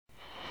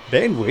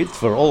Bandwidth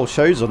for all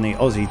shows on the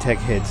Aussie Tech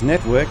Heads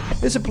network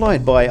is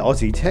supplied by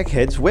Aussie Tech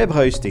Heads Web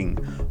Hosting.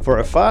 For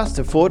a fast,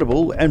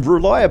 affordable and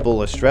reliable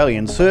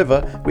Australian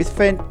server with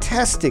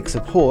fantastic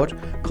support,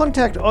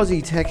 contact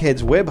Aussie Tech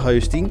Heads Web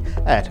Hosting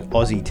at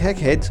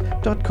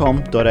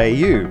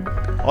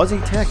aussietechheads.com.au.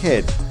 Aussie Tech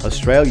Heads,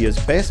 Australia's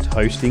best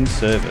hosting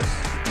service.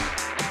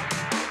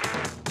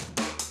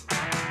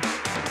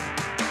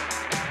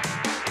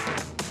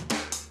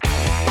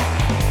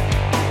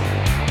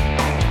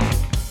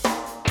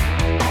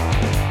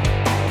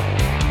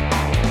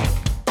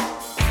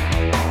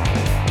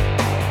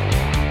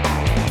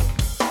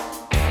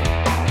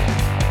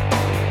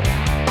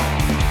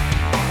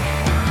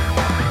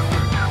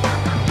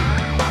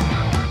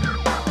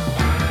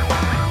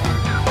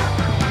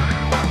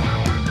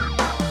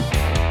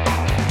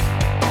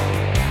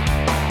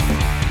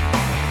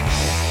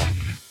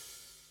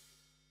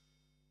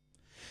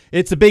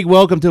 It's a big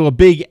welcome to a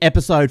big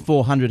episode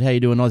 400. How you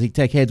doing, Aussie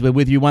Tech Heads? We're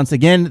with you once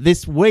again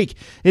this week.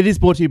 It is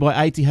brought to you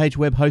by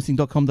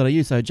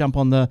athwebhosting.com.au, so jump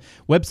on the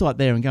website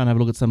there and go and have a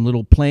look at some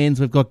little plans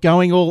we've got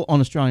going all on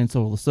Australian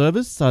soil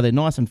servers. So they're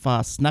nice and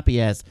fast, snappy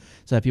as.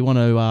 So if you want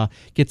to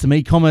get some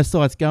e-commerce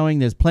sites going,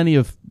 there's plenty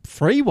of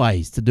free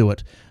ways to do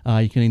it.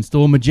 You can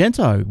install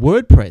Magento,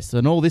 WordPress,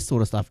 and all this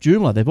sort of stuff.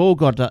 Joomla, they've all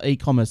got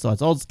e-commerce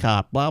sites,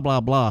 Ozcart, blah,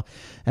 blah, blah.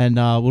 And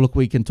look,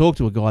 we can talk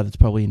to a guy that's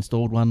probably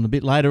installed one a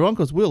bit later on,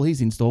 because Will,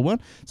 he's installed one.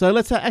 So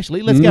let's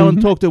go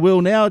and talk to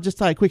Will now. Just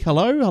say a quick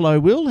hello. Hello,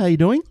 Will. How you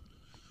doing?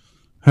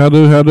 How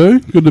do?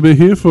 Good to be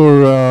here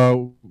for,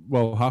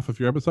 half of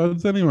your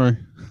episodes anyway.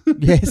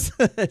 Yes,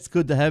 it's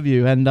good to have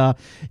you. And, how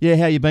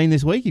you been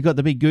this week? You got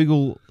the big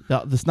Google,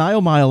 the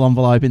snail mail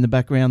envelope in the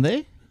background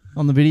there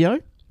on the video?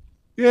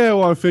 Yeah,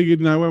 well, I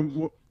figured,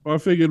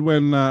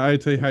 when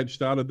ATH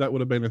started, that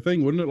would have been a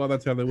thing, wouldn't it? Like,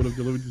 that's how they would have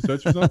delivered your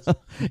search results.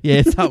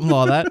 Yeah, something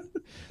like that.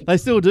 They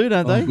still do,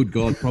 don't they? Oh, good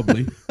God,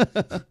 probably.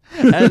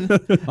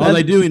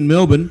 They do in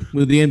Melbourne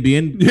with the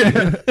NBN.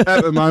 Yeah,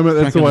 at the moment,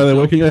 that's the way they're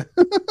working it.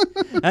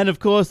 And, of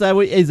course,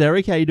 is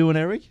Eric. How you doing,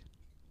 Eric?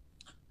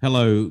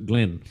 Hello,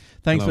 Glenn.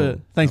 Thanks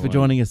for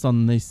joining us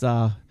on this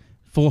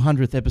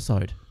 400th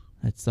episode.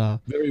 It's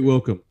very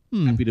welcome.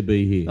 Happy to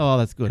be here. Oh,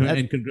 that's good.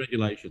 And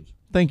congratulations.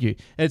 Thank you.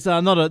 It's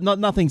not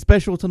nothing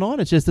special tonight.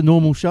 It's just a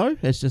normal show.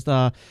 It's just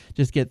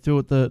get through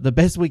it the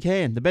best we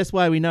can, the best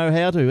way we know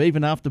how to,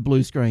 even after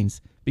blue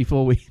screens.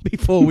 Before we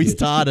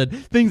started,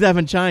 things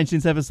haven't changed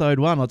since episode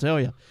 1. I'll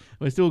tell you,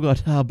 we've still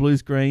got blue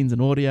screens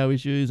and audio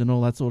issues and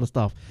all that sort of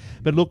stuff.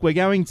 But look, we're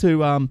going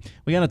to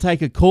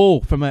take a call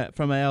from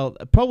our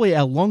probably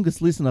our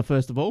longest listener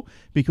first of all,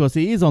 because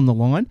he is on the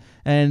line,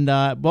 and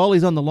while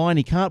he's on the line,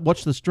 he can't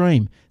watch the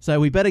stream, so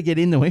we better get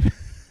into him.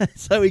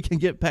 So he can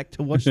get back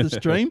to watch the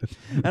stream.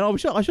 And I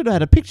should have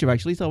had a picture,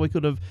 actually, so we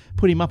could have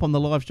put him up on the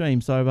live stream.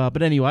 So,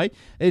 but anyway,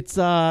 it's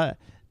Milo.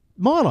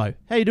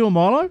 How you doing,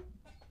 Milo?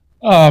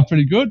 Oh,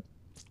 pretty good.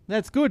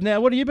 That's good. Now,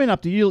 what have you been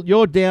up to?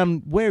 You're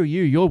down, where are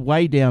you? You're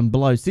way down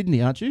below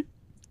Sydney, aren't you?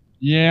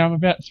 Yeah, I'm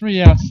about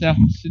 3 hours south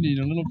of Sydney in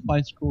a little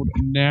place called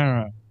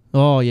Nara.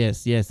 Oh,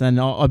 yes. And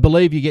I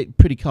believe you get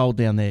pretty cold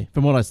down there,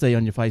 from what I see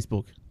on your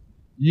Facebook.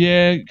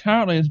 Yeah,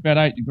 currently it's about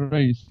 8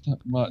 degrees,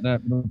 something like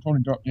that, but it'll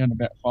probably drop down to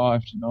about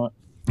 5 tonight.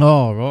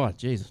 Oh, right.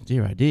 Jesus,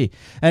 dear, oh dear.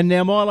 And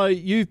now, Milo,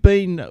 you've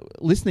been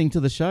listening to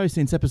the show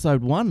since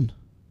episode 1,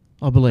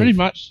 I believe. Pretty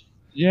much.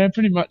 Yeah,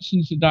 pretty much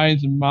since the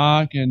days of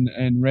Mark and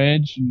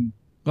Reg. And,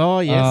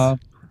 oh, yes.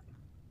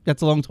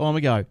 That's a long time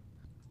ago.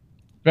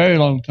 Very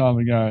long time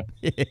ago.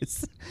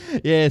 Yes.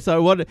 Yeah,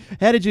 so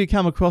how did you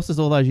come across us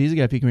all those years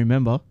ago, if you can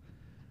remember?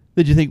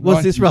 Did you think,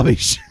 what's this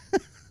rubbish?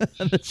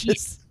 And it's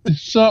just...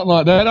 Something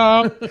like that.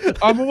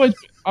 I've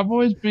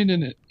always been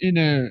in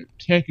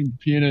tech and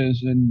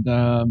computers, and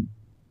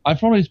I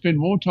probably spend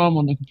more time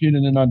on the computer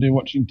than I do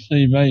watching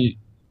TV.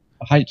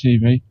 I hate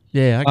TV.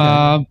 Yeah,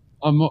 okay.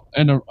 I'm a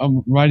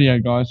radio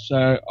guy,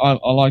 so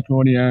I like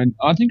audio, and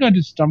I think I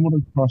just stumbled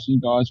across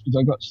you guys because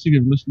I got sick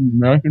of listening to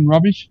American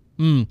rubbish.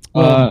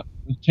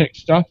 Tech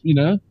stuff, you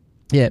know.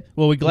 Yeah,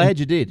 well, we're glad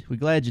you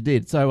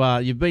did. So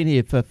you've been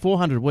here for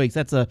 400 weeks.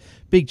 That's a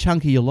big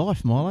chunk of your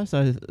life, Milo.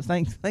 So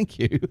thank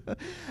you.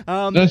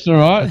 That's all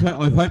right.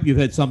 I hope you've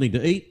had something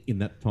to eat in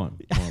that time,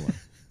 Milo.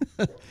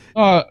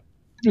 A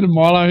bit of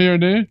Milo here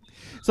and there.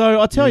 So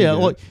I tell you,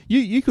 like,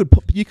 you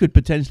could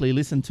potentially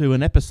listen to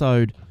an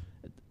episode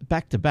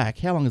back to back.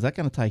 How long is that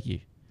going to take you?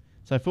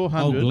 So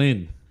 400. Oh,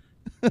 Glenn,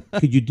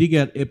 could you dig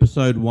out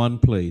episode 1,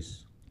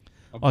 please?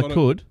 I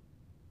could.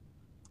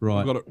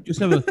 Right. Just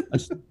have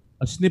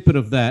a snippet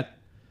of that,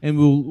 and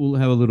we'll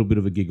have a little bit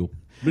of a giggle,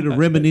 a bit of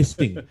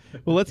reminiscing.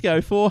 Well, let's go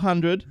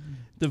 400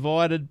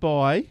 divided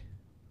by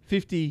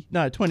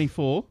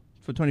 24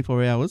 for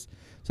 24 hours.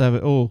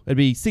 So it'd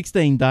be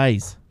 16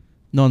 days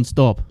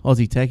non-stop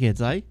Aussie Tech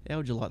Heads, eh? How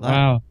would you like that?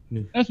 Wow,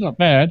 that's not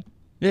bad.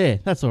 Yeah,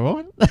 that's all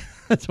right.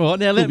 That's all right.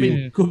 Now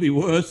could be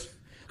worse.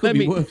 Could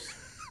be worse.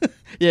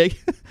 Yeah,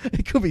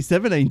 it could be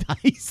 17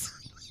 days.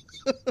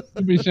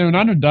 Could be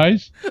 700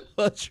 days.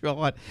 That's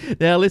right.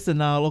 Now, listen,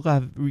 look,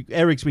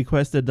 Eric's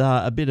requested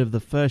a bit of the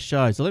first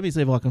show, so let me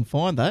see if I can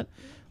find that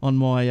on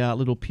my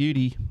little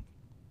Pewdie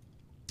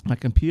My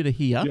computer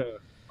here. Yeah,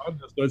 I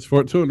just searched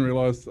for it too and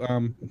realised,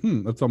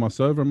 that's on my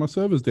server, and my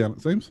server's down.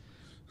 It seems.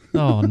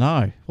 Oh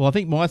no. Well, I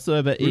think my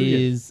server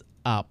is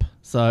up.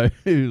 So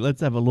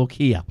let's have a look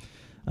here.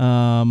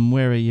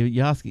 Where are you?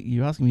 You're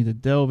asking me to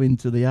delve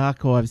into the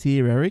archives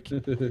here, Eric. How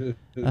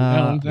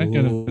long is that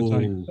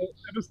going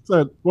to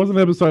take? Wasn't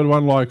episode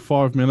 1 like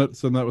 5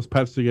 minutes, and that was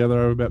patched together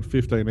over about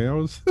 15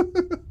 hours?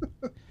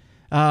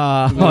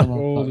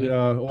 All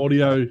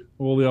the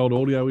old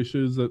audio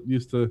issues that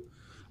used to.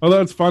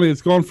 Although it's funny,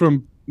 it's gone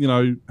from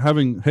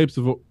having heaps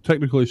of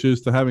technical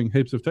issues to having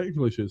heaps of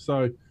technical issues.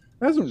 So it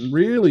hasn't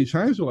really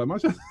changed all that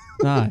much.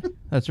 No,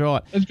 that's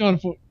right. It's gone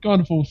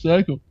full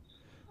circle.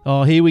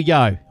 Oh, here we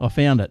go. I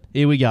found it.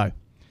 Here we go.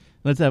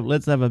 Let's have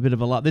a bit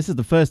of a look. This is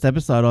the first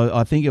episode.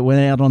 I think it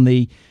went out on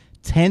the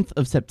 10th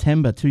of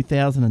September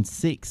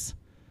 2006.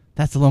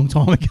 That's a long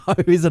time ago,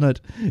 isn't it?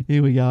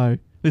 Here we go.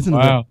 Listen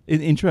to the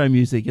intro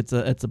music. It's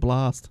a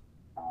blast.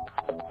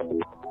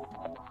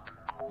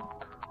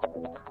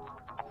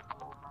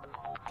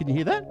 Can you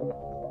hear that?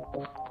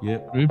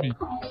 Yep. Ruby.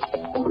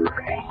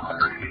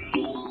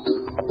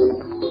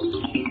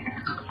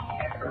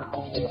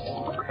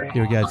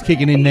 Here we go. It's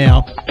kicking in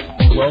now.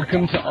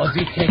 Welcome to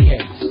Aussie Tech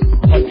Heads,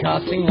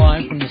 podcasting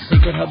live from the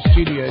Secret Hub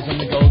Studios on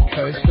the Gold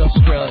Coast,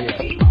 Australia.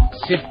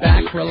 Sit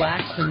back,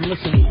 relax, and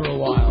listen for a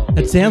while.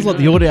 It sounds like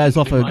the audio is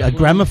off a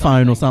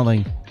gramophone or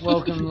something.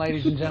 Welcome,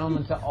 ladies and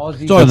gentlemen, to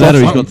Aussie. So that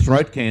or he's got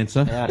throat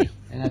cancer. Howdy.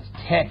 And that's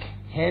Tech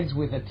Heads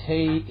with a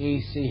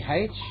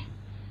T-E-C-H.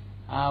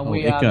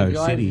 We are Echo the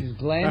guys, City. this is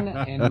Glenn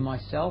and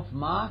myself,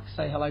 Mark.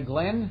 Say hello,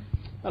 Glenn.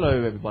 Hello,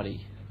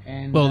 everybody.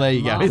 And, Well, there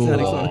you go. Mark, Isn't that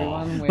hello, exciting?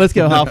 everyone. Let's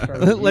go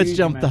We're let's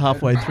jump to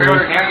halfway through.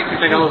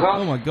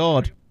 Oh my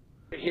God.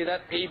 Hear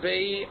that?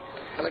 EB,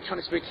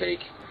 Electronics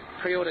Boutique.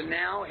 Pre-order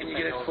now, and you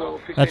get it for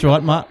 $15. That's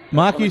right.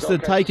 Mark used to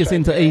take us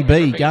into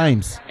EB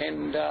games.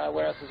 And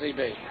where else is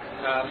EB?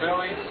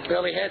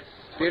 Burley Heads.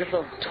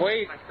 Beautiful.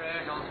 Tweed.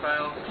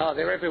 Oh,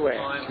 they're everywhere.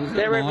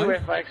 They're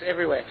everywhere, folks.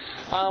 Everywhere.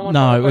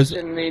 No, it was the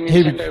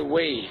Nintendo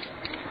Wii.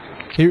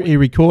 He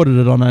recorded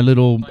it on a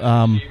little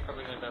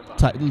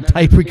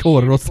tape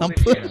recorder or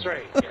something.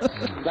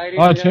 PS3. Ladies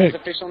and gentlemen,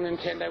 official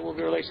Nintendo will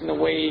be releasing the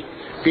Wii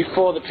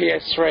before the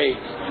PS3,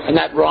 and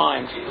that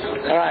rhymed.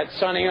 All right,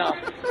 signing off.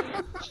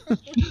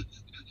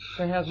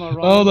 So how's my rhyme?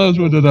 Oh, those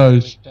were the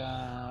days.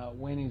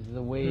 When is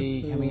the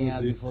Wii coming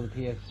out before the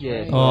PS3?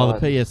 Yes. Oh, the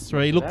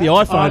PS3. Look, the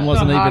iPhone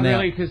wasn't even out.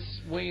 Really,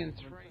 'cause Wii and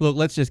 3. Look,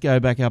 let's just go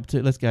back up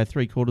to. Let's go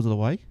 3/4 of the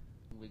way.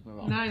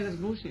 No, that's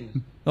bullshit.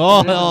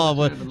 Oh,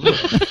 well.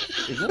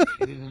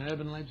 It is an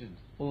urban legend.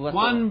 Well,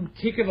 one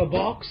tick of a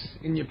box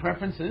in your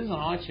preferences on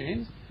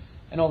iTunes,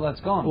 and all that's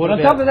gone. What On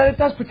about- top of that, it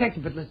does protect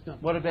it, but let's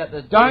not. What about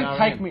the Don't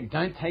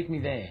DRM? take me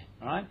there.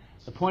 All right.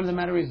 The point of the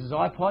matter is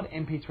iPod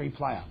MP3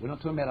 player. We're not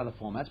talking about other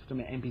formats. We're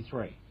talking about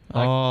MP3.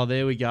 Oh,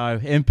 there we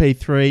go.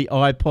 MP3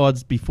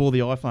 iPods before the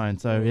iPhone.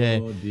 So yeah.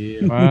 Oh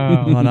dear.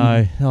 Wow. I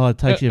know. Oh, it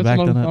takes you That's back,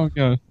 a long doesn't time it?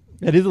 ago.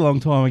 It is a long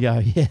time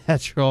ago. Yeah,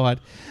 that's right.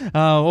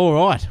 All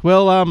right.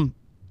 Well,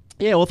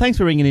 yeah. Well, thanks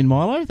for ringing in,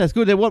 Milo. That's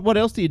good. What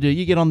else do?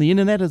 You get on the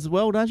internet as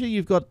well, don't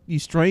you? You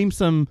stream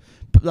some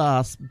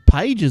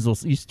pages, or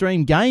you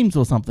stream games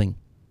or something.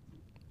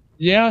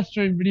 Yeah, I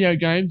stream video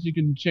games. You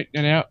can check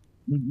that out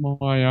with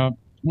my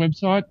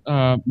website,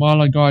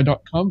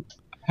 miloguy.com,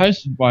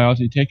 hosted by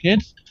Aussie Tech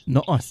Heads.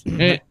 Nice.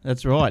 Yeah.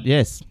 That's right.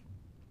 Yes.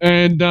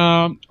 And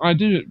I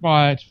do it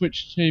via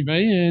Twitch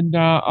TV, and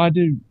I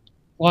do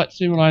Flight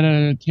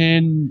Simulator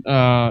 10,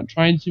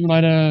 Train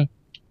Simulator,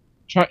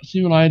 Truck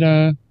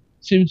Simulator,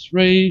 Sims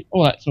 3,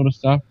 all that sort of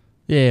stuff.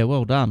 Yeah.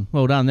 Well done.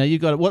 Well done. Now you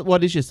got it.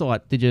 What is your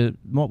site?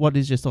 What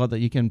is your site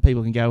that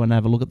people can go and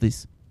have a look at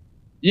this?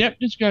 Yep,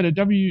 just go to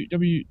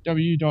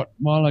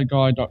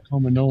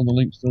www.miloguy.com and all the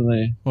links are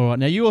there. All right.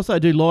 Now you also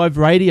do live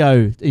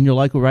radio in your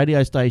local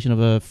radio station of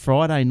a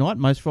Friday night.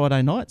 Most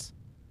Friday nights.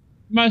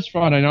 Most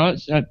Friday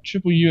nights at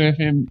Triple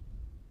UFM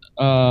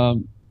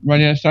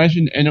radio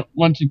station, and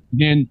once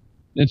again,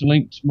 there's a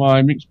link to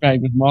my Mixed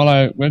Bag with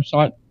Milo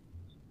website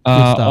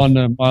on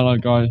the Milo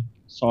Guy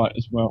site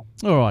as well.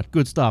 All right,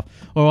 good stuff.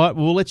 All right,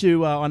 we'll let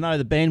you. I know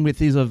the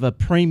bandwidth is of a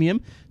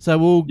premium, so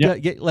we'll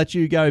let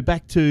you go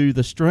back to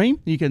the stream.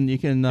 You can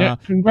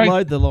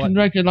load the light.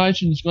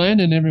 Congratulations, Glenn,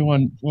 and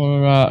everyone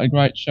for a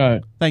great show.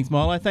 Thanks,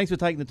 Milo. Thanks for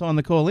taking the time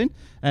to call in,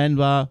 and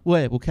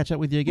we'll catch up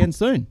with you again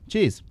soon.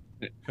 Cheers.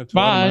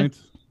 Bye. Mate.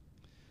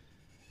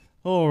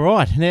 All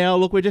right. Now,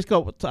 look, we just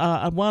got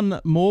one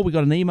more. We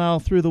got an email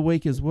through the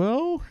week as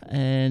well.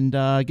 And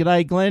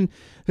g'day, Glenn.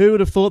 Who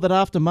would have thought that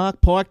after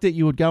Mark piked it,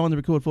 you would go on to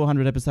record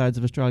 400 episodes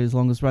of Australia's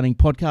longest running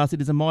podcast?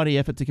 It is a mighty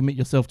effort to commit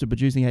yourself to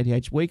producing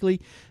ATH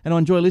Weekly, and I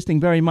enjoy listening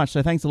very much.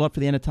 So thanks a lot for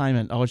the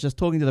entertainment. I was just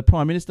talking to the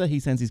Prime Minister. He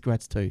sends his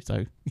grats too.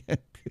 So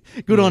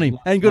good on him.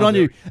 And good on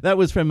you. That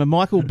was from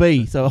Michael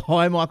B. So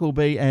hi, Michael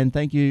B. And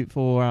thank you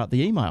for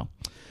the email.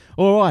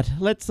 All right,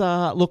 let's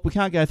look. We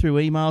can't go through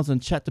emails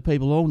and chat to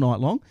people all night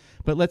long,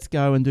 but let's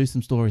go and do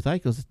some stories,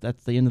 Because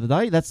that's the end of the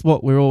day. That's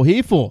what we're all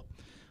here for.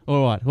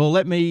 All right. Well,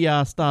 let me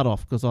start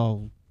off because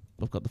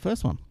I've got the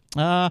first one.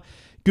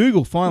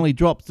 Google finally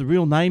drops the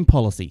real name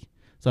policy.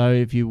 So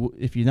if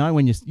you know,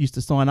 when you used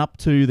to sign up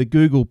to the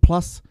Google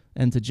Plus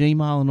and to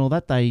Gmail and all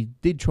that, they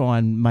did try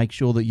and make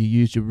sure that you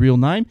used your real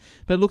name.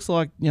 But it looks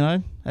like,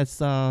 that's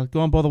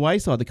gone by the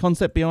wayside. The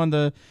concept behind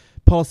the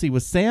policy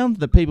was sound,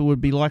 that people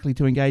would be likely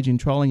to engage in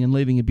trolling and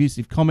leaving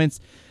abusive comments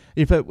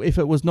if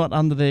it was not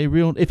under their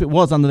real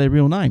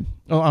name,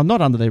 or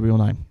not under their real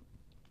name.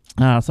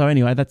 So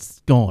anyway,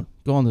 that's gone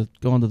to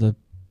the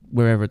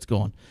wherever it's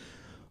gone.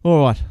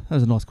 All right, that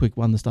was a nice quick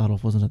one to start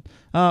off, wasn't it?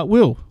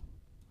 Will,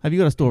 have you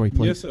got a story,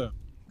 please? Yes, sir.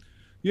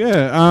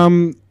 Yeah,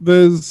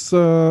 there's,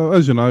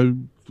 as you know,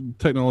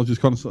 technology is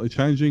constantly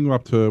changing. We're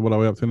up to, what are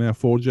we up to now,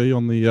 4G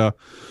on the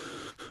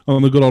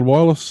good old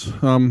wireless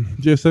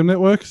GSM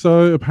network.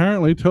 So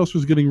apparently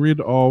Telstra's getting rid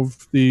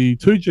of the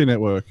 2G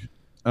network.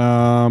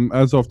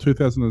 As of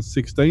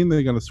 2016,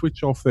 they're going to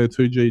switch off their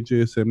 2G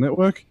GSM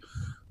network.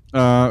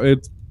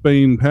 It's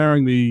been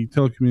powering the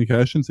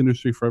telecommunications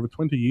industry for over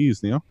 20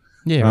 years now.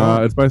 Yeah,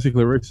 right. It's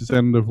basically reached its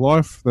end of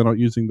life. They're not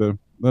using it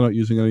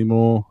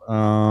anymore.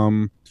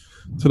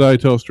 Today,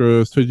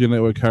 Telstra's 2G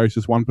network carries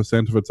just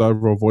 1% of its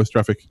overall voice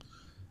traffic.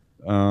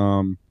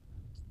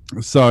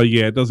 So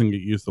yeah, it doesn't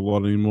get used a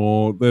lot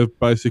anymore. They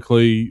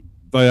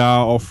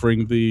are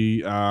offering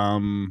the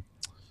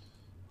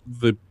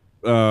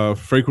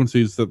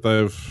frequencies that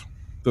they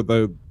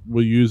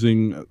were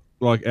using,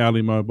 like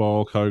Audi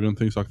Mobile, Kogan,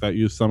 things like that,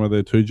 use some of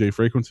their 2G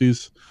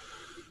frequencies.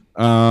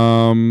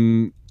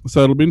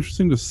 So it'll be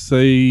interesting to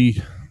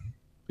see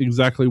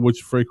exactly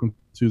which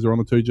frequencies are on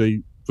the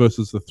 2G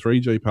versus the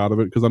 3G part of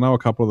it, because I know a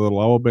couple of the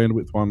lower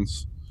bandwidth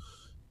ones.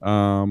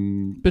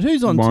 But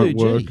who's on 2G?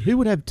 Work. Who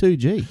would have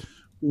 2G?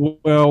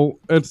 Well,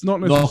 it's not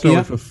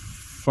necessarily Nokia. for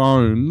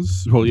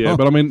phones. Well, yeah,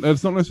 but I mean,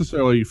 it's not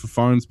necessarily for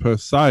phones per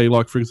se.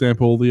 Like, for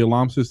example, the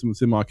alarm system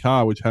that's in my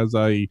car, which has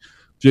a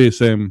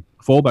GSM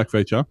fallback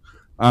feature,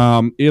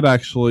 it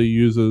actually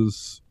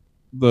uses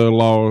the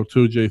lower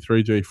 2G,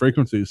 3G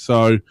frequencies.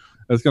 So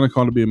it's going to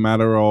kind of be a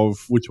matter of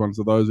which ones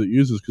of those it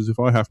uses, because if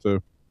I have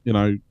to,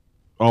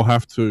 I'll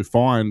have to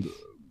find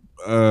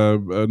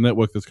a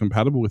network that's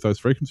compatible with those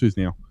frequencies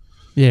now.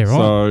 Yeah, right.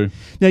 So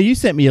now, you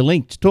sent me a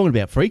link, talking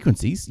about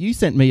frequencies. You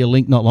sent me a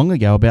link not long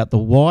ago about the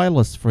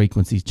wireless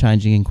frequencies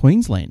changing in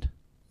Queensland.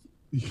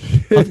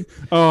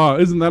 oh,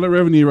 isn't that a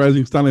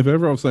revenue-raising stunt if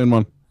ever I've seen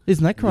one?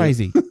 Isn't that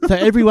crazy? So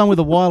everyone with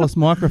a wireless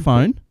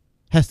microphone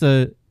has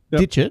to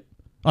ditch it.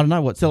 I don't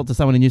know what, sell it to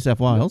someone in New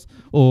South Wales,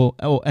 or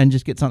and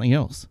just get something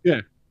else.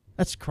 Yeah.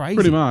 That's crazy.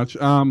 Pretty much.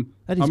 That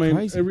is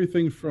crazy.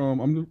 Everything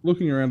from, I'm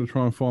looking around to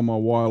try and find my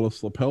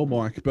wireless lapel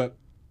mic, but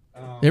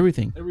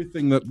everything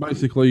that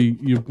basically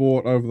you've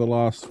bought over the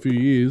last few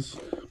years,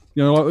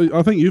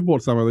 I think you've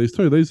bought some of these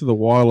too. These are the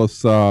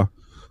wireless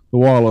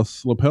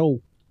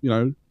lapel,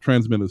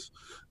 transmitters.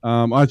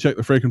 I checked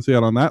the frequency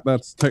out on that.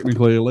 That's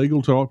technically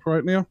illegal to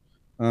operate now.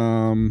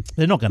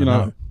 They're not going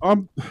to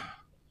know.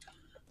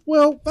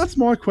 Well, that's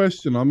my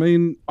question. I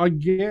mean, I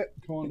get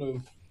kind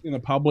of in a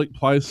public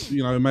place,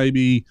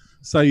 maybe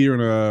say you're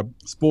in a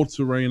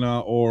sports arena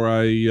or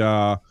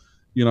a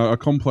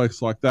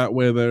complex like that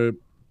where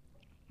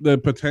there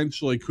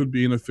potentially could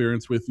be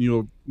interference with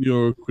your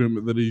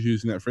equipment that is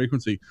using that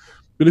frequency.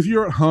 But if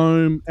you're at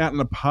home, out in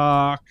a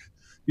park,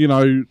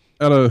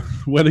 at a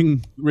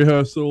wedding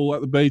rehearsal,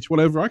 at the beach,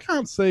 whatever, I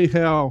can't see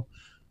how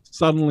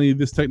suddenly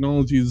this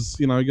technology is,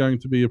 going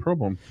to be a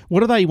problem.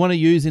 What do they want to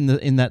use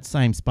in that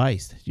same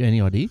space? Do you have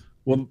any idea?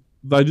 Well,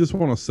 they just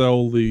want to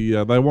sell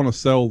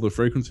the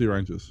frequency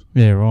ranges.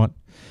 Yeah, right.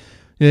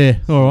 Yeah,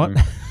 all right.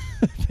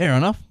 Fair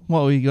enough.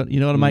 Well, you got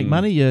to make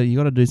money. You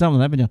got to do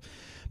something, haven't you?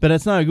 But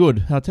it's no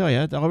good. I'll tell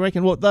you. I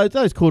reckon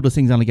those cordless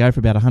things only go for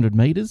about 100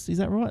 meters. Is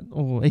that right,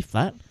 or if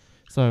that?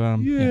 So I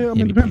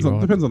mean, depends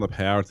on the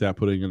power it's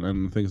outputting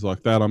and things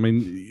like that. I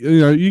mean,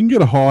 you can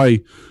get a high,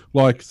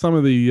 like some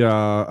of the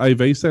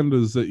AV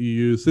senders that you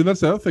use. See,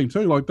 that's the other thing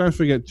too. Like, don't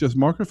forget just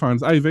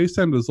microphones. AV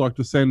senders like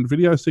to send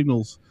video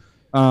signals.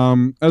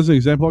 As an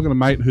example, I've got a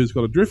mate who's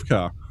got a drift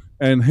car,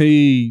 and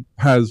he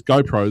has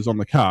GoPros on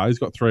the car. He's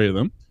got 3 of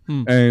them,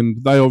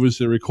 and they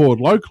obviously record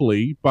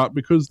locally. But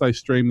because they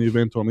stream the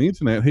event on the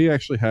internet,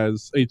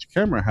 each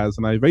camera has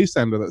an AV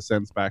sender that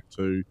sends back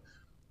to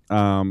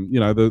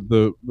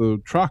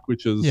the truck,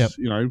 which is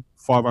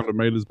 500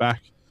 meters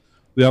back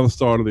the other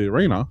side of the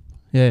arena.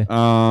 Yeah.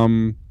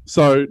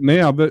 So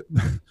now that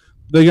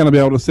they're going to be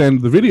able to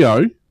send the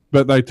video,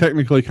 but they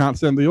technically can't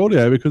send the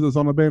audio because it's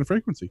on a band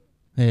frequency.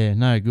 Yeah,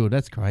 no good.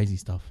 That's crazy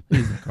stuff.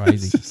 Isn't it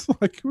crazy? It's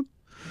just like,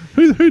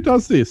 who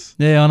does this?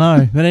 Yeah, I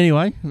know. But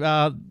anyway,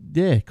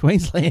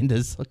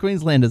 Queenslanders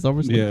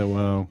obviously. Yeah,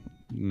 well,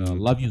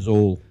 love yous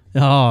all.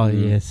 Oh,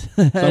 yes.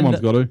 Someone's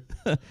got to.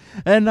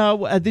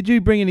 And did you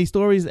bring any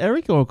stories,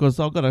 Eric? Or because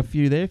I've got a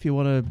few there if you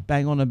want to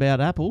bang on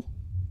about Apple.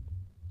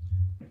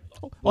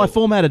 Well, I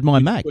formatted my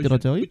Mac, did I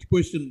tell you?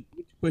 Which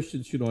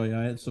question should I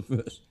answer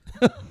first?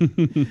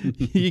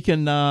 You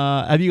can.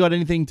 Have you got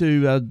anything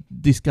to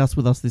discuss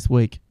with us this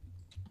week?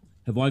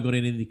 Have I got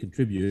anything to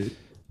contribute?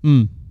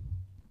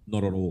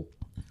 Not at all.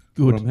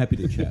 Good. But I'm happy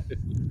to chat.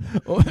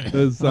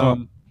 There's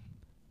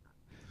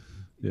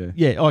Yeah.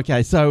 Yeah,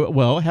 okay. So,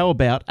 well, how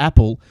about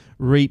Apple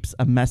reaps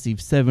a massive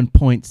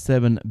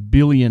 $7.7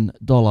 billion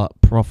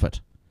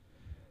profit?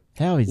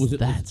 How is Was it-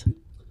 that?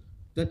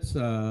 That's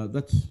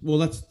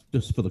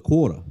just for the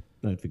quarter.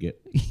 Don't forget.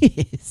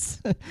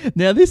 Yes.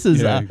 Now, this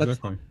is... Yeah, That's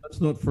exactly.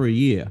 that's not for a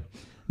year.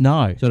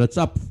 no. So that's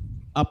up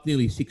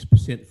nearly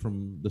 6%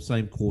 from the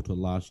same quarter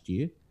last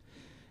year.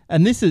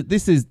 And this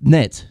is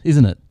net,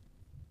 isn't it?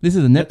 This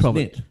is a net That's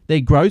profit. net.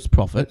 Their gross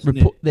profit... That's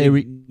net. their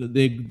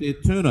Their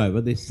turnover,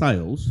 their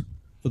sales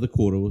for the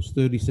quarter was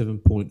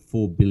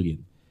 37.4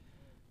 billion,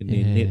 and their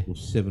Yeah. net was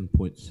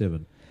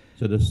 7.7.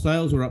 So the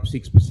sales were up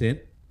 6%,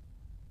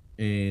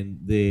 and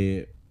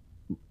their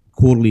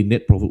quarterly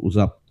net profit was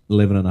up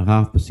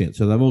 11.5%.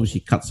 So they've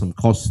obviously cut some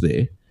costs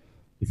there.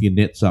 If your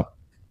net's up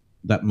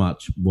that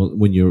much, well,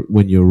 when your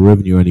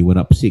revenue only went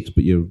up 6,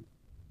 but your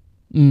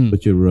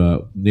net's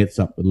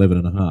up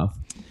 11.5.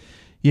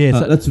 Yeah,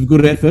 so, That's a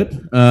good effort.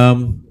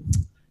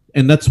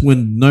 And that's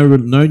when no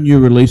new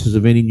releases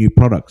of any new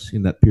products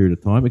in that period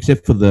of time,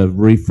 except for the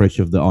refresh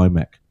of the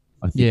iMac.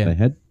 I think Yeah. they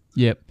had.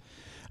 yep.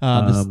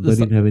 They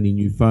didn't have any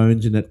new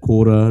phones in that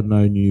quarter.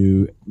 No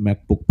new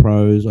MacBook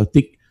Pros. I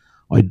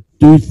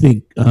do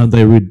think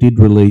they did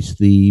release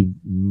the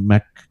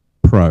Mac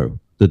Pro,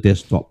 the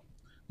desktop,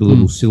 the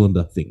little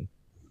cylinder thing.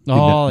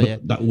 Oh, That- yeah.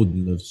 That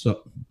wouldn't have.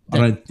 I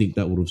don't think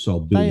that would have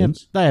sold They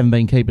billions. haven't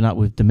been keeping up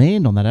with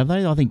demand on that, have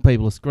they? I think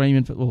people are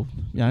screaming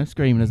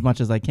screaming as much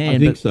as they can, I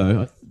think but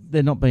so.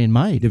 they're not being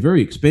made. They're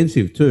very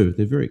expensive too.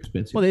 They're very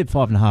expensive. Well, they're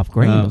 $5.5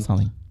 grand or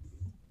something.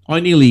 I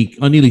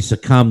nearly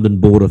succumbed and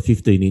bought a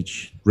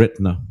 15-inch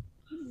Retina,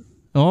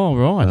 Oh,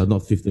 right.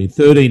 not 15,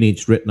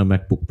 13-inch Retina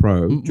MacBook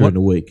Pro during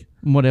the week.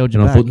 What held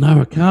you And back? I thought,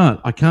 no,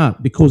 I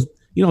can't, because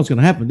you know what's going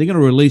to happen. They're going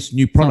to release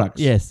new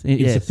products yes, in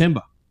yes.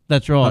 September.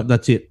 That's right.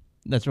 That's it.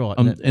 That's right.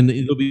 And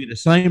it'll be the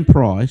same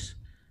price,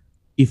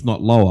 if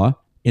not lower,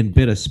 and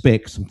better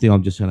specs.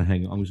 I'm just going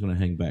to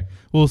hang back.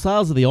 Well,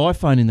 sales of the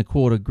iPhone in the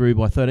quarter grew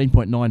by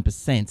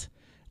 13.9%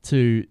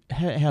 to,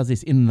 how's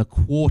this, in the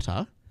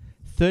quarter,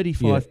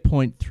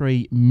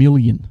 35.3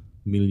 million.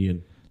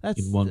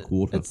 That's in one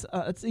quarter. It's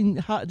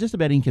just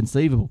about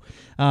inconceivable.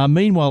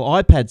 Meanwhile,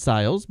 iPad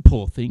sales,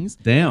 poor things,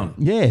 Down.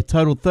 yeah,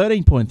 totaled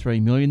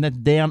 13.3 million. That's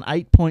down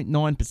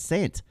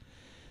 8.9%.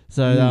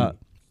 So,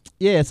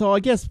 yeah, so I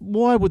guess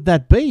why would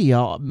that be?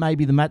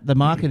 Maybe the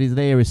market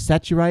is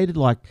saturated,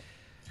 like,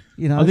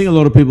 you know. I think a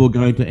lot of people are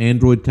going to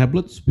Android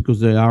tablets because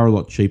they are a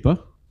lot cheaper.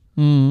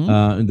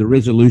 And the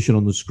resolution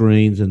on the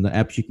screens and the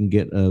apps you can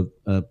get are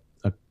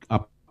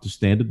up to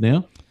standard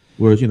now.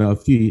 Whereas,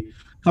 a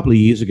couple of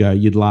years ago,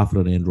 you'd laugh at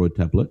an Android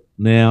tablet.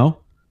 Now,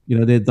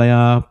 they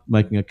are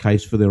making a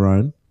case for their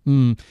own.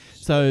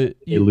 So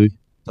They lose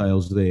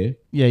sales there.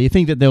 yeah, you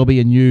think that there'll be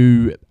a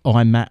new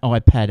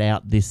iPad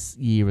out this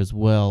year as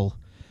well?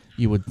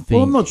 You would think.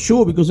 Well, I'm not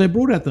sure because they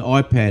brought out the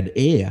iPad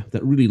Air,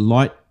 that really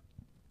light,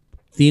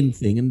 thin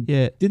thing, and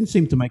didn't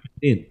seem to make a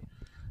dent.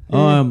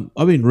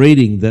 I've been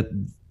reading that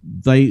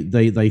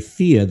they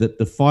fear that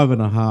the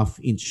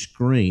 5.5-inch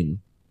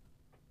screen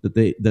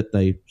that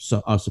they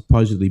are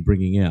supposedly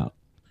bringing out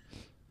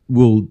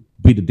will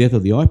be the death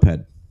of the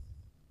iPad.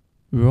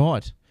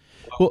 Right.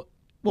 Well,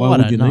 why I would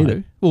don't you know. need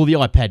it? Well, the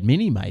iPad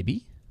Mini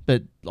maybe,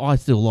 but I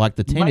still like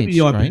the 10-inch Maybe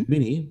the screen. iPad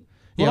Mini.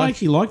 Yeah, I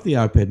actually like the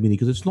iPad Mini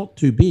because it's not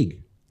too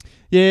big.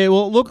 Yeah,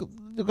 well, look,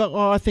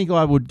 I think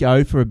I would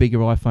go for a bigger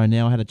iPhone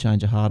now. I had a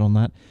change of heart on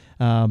that.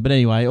 But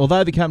anyway,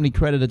 although the company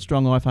credited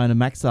strong iPhone and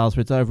Mac sales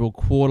for its overall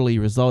quarterly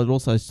result, it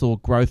also saw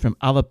growth from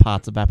other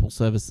parts of Apple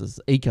services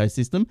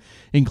ecosystem,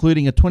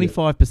 including a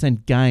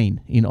 25% gain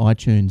in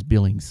iTunes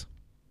billings.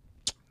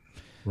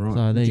 Right.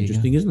 So there That's you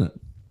interesting, isn't it?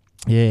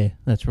 Yeah,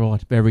 that's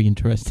right. Very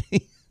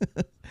interesting.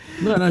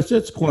 No,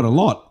 that's quite a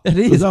lot. It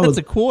is. That's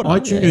a quarter.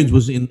 iTunes yeah.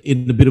 was in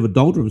a bit of a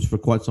doldrums for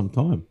quite some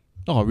time.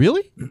 Oh,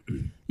 really?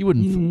 You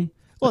wouldn't.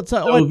 Well,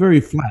 so They were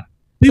very flat.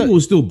 People were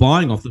still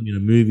buying off them,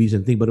 movies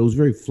and things, but it was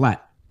very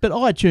flat. But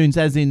iTunes,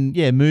 as in,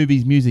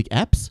 movies, music,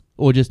 apps,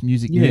 or just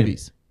music,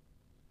 movies?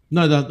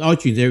 No, the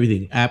iTunes,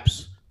 everything,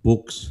 apps,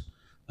 books,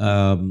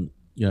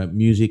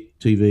 music,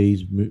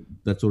 TVs,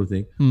 that sort of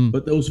thing.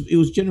 But it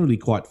was generally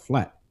quite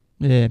flat.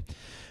 Yeah.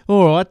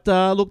 All right.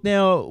 Look,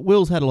 now,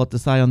 Will's had a lot to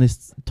say on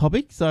this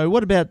topic. So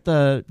what about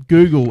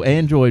Google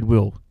Android,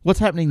 Will? What's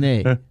happening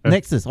there?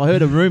 Nexus. I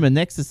heard a rumor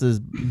Nexus has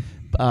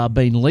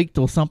been leaked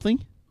or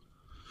something.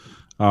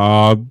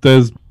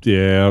 There's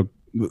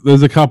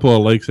a couple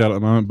of leaks out at the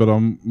moment, but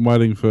I'm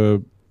waiting for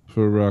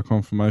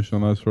confirmation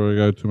on those before I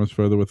go too much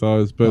further with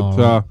those.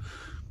 But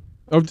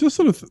I've just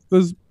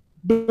there's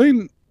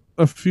been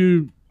a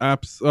few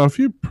apps, a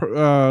few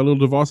little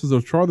devices that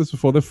have tried this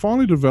before. They've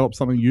finally developed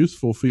something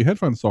useful for your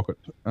headphone socket.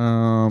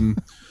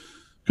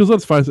 Because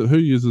let's face it, who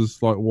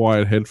uses like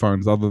wired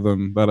headphones other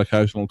than that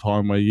occasional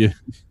time where you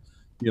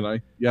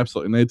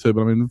absolutely need to?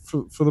 But I mean,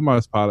 for the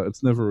most part,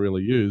 it's never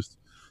really used.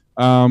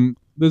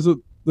 There's a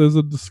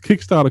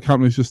Kickstarter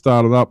company's just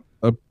started up.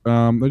 They've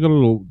got a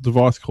little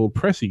device called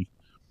Pressy,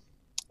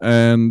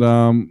 and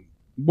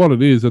what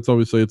it is, it's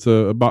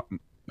a button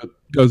that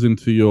goes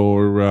into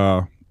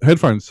your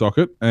headphone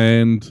socket,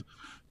 and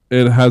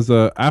it has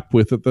a app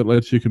with it that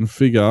lets you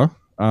configure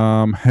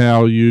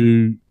how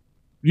you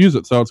use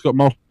it. So it's got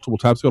multiple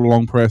tabs. It's got a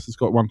long press. It's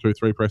got 1, 2,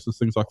 3 presses,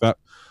 things like that.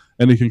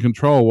 And you can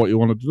control what you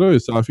want it to do.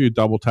 So if you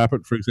double tap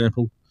it, for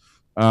example,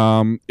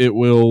 it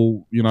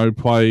will,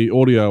 play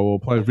audio or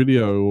play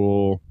video,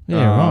 or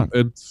right.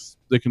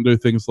 It can do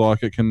things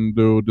like it can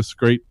do a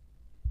discrete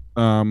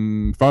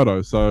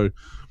photo. So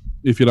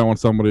if you don't want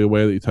somebody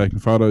aware that you're taking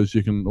photos,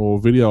 you can, or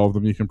video of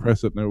them, you can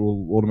press it and it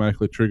will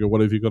automatically trigger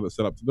whatever you've got it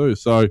set up to do.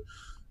 So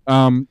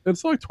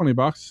it's like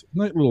 $20.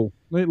 Neat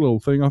little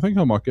thing. I think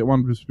I might get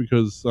one just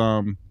because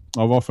I've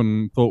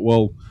often thought,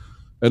 well,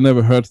 it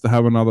never hurts to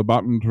have another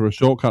button to a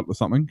shortcut or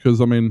something.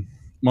 Because I mean,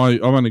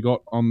 I've only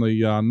got on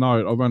the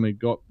Note, I've only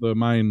got the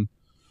main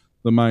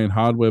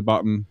hardware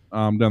button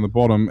down the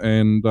bottom,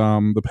 and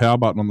the power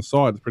button on the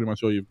side is pretty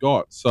much all you've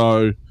got.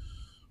 So,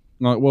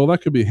 like, well,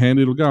 that could be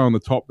handy. It'll go on the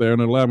top there,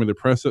 and it'll allow me to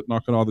press it, and I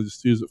can either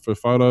just use it for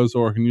photos,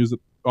 or I can use it.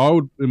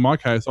 In my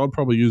case, I'd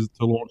probably use it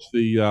to launch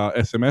the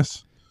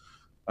SMS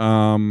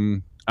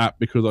app,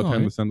 because I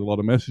tend to send a lot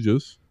of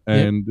messages.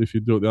 And if you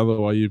do it the other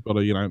way, you've got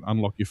to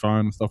unlock your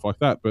phone and stuff like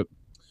that. But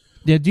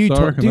yeah, do you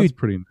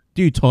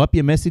type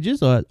your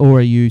messages, or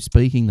are you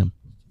speaking them?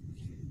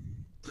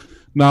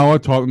 No, I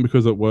type them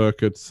because at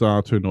work it's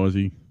too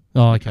noisy.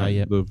 Oh, okay,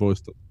 yeah. The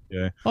voice,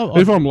 yeah.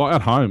 If I'm like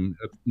at home,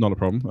 it's not a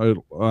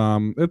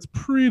problem. It's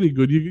pretty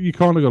good. You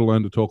kind of got to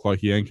learn to talk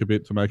like Yank a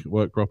bit to make it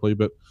work properly,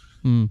 but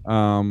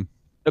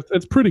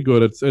it's pretty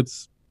good.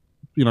 It's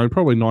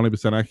probably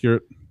 90%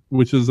 accurate,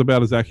 which is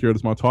about as accurate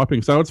as my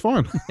typing, so it's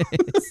fine.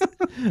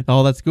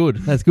 Oh, that's good.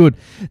 That's good.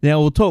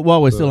 Now we'll talk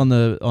while we're still on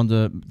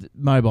the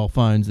mobile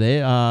phones.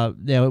 There,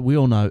 now we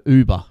all know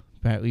Uber.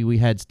 Apparently, we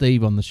had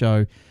Steve on the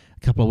show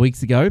a couple of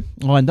weeks ago.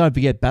 Oh, and don't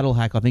forget Battle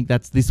Hack. I think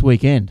that's this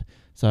weekend.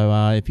 So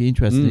if you're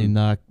interested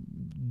in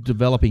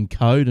developing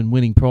code and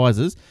winning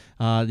prizes,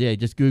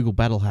 just Google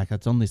Battle Hack.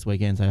 It's on this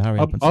weekend. So hurry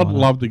up and sign up. I'd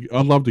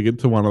love to get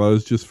to one of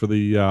those just for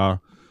the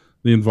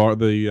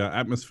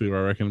atmosphere.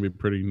 I reckon would be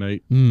pretty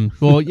neat.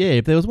 Well, yeah,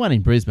 if there was one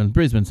in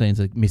Brisbane seems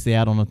to miss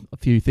out on a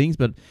few things,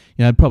 but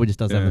probably just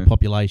doesn't have the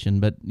population.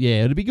 But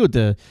yeah, it'd be good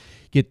to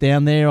get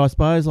down there, I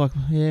suppose. Like,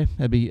 yeah,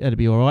 that'd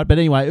be all right. But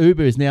anyway,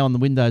 Uber is now on the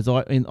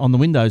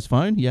Windows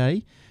phone.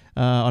 Yay!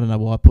 I don't know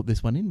why I put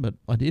this one in, but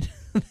I did.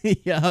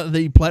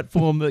 The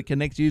platform that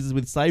connects users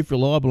with safe,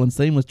 reliable, and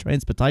seamless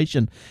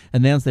transportation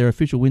announced their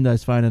official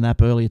Windows Phone and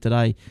app earlier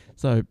today.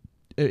 So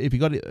if you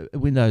got a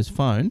Windows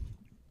Phone.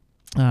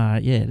 Now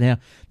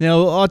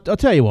I'll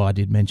tell you why I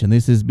did mention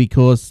this is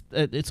because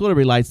it sort of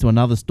relates to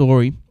another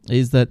story,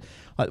 is that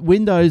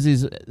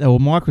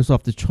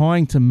Microsoft is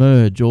trying to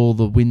merge all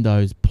the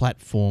Windows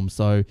platforms,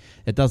 so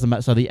it doesn't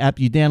matter. So the app,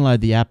 you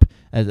download the app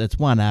as it's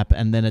one app,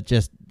 and then it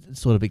just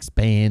sort of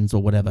expands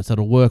or whatever, so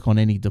it'll work on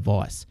any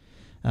device.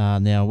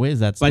 Now, where's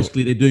that?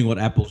 Basically, they're doing what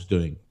Apple's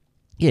doing.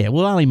 Yeah,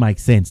 well, it only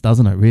makes sense,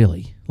 doesn't it?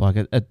 Really, like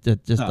it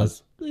just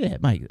does. Yeah,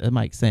 it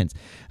makes sense.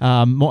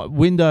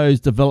 Windows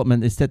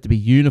development is set to be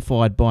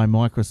unified by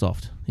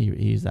Microsoft.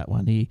 Here's that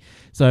one.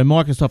 So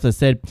Microsoft has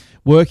said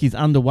work is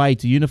underway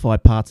to unify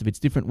parts of its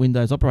different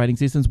Windows operating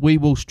systems. We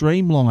will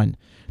streamline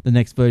the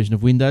next version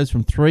of Windows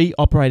from 3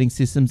 operating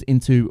systems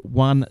into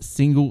one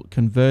single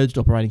converged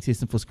operating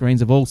system for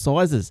screens of all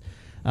sizes.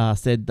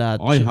 Said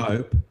that. I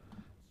hope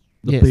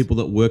the people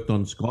that worked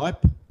on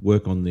Skype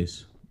work on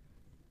this.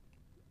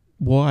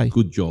 Why?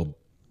 Good job.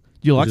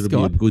 Do you like Skype?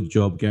 It'll be a good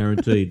job,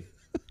 guaranteed.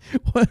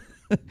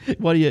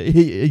 What are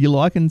you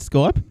liking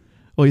Skype?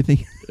 Or you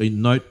think?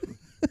 Note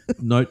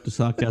to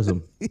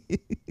sarcasm.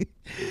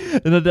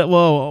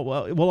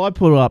 Well, I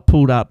pulled up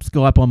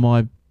Skype on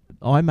my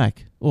iMac,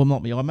 or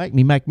not my iMac,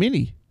 my Mac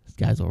Mini. This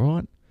goes all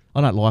right. I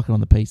don't like it on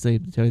the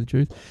PC, to tell you the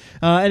truth.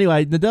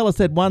 Anyway, Nadella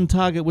said one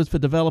target was for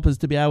developers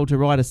to be able to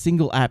write a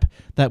single app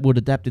that would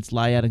adapt its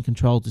layout and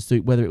controls to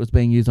suit whether it was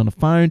being used on a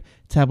phone,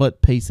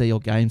 tablet, PC, or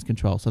games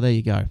control. So there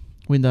you go.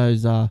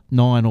 Windows 9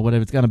 or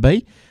whatever it's going to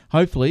be.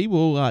 Hopefully,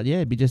 will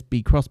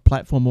be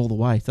cross-platform all the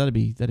way. So that'd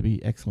be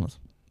excellent.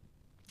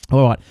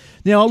 All right.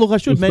 Now, look, I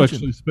should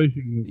mention.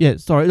 Speaking. Yeah,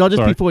 sorry.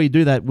 Before you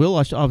do that, Will, I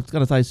was going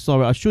to say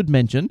sorry. I should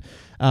mention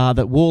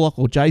that Warlock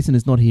or Jason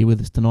is not here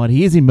with us tonight.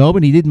 He is in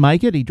Melbourne. He did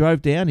make it. He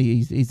drove down.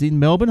 He's in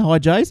Melbourne. Hi,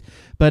 Jace.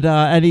 But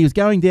and he was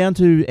going down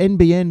to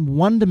NBN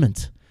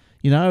Wonderment.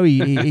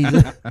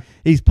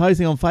 He's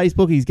posting on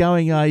Facebook. He's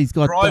going. He's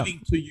got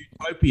driving to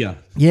Utopia.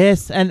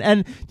 Yes,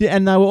 and they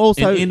were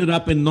also and ended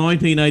up in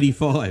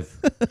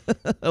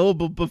 1985. Oh,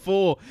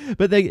 before,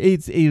 but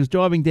he was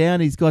driving down.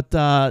 He's got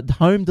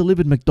home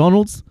delivered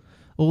McDonald's,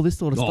 all this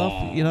sort of stuff.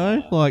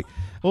 Like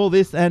all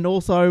this, and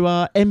also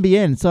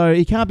NBN. So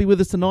he can't be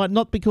with us tonight,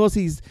 not because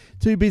he's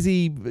too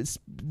busy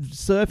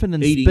surfing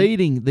and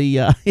speeding the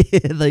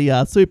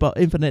super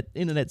internet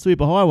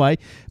superhighway,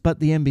 but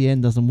the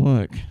NBN doesn't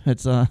work.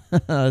 It's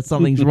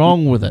something's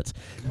wrong with it.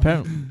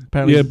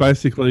 Apparently, yeah.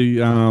 Basically,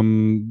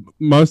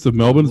 most of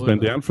Melbourne's been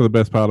down for the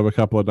best part of a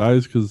couple of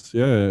days because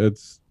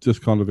it's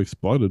just kind of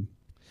exploded.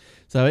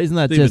 So isn't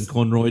that Stephen just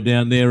Conroy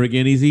down there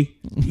again? Is he?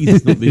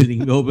 He's not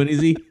visiting Melbourne,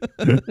 is he?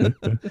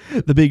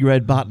 the big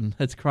red button?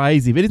 That's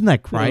crazy. But isn't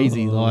that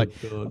crazy? God.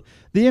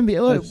 The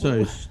NBA.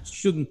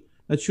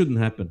 That shouldn't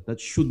happen.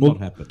 That should not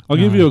happen. I'll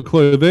give you a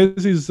clue.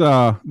 There's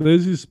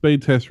his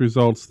speed test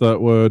results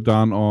that were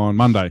done on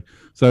Monday.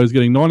 So he's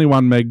getting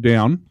 91 meg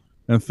down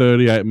and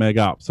 38 meg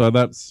up. So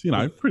that's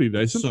pretty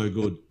decent. So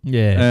good.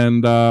 Yeah.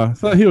 And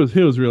so he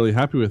was really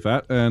happy with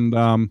that. And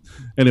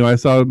anyway,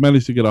 so I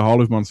managed to get a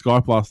hold of him on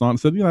Skype last night and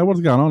said,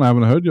 what's going on? I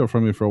haven't heard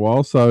from you for a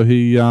while. So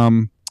he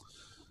sent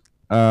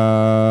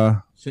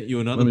you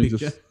another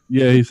picture.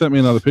 He sent me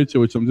another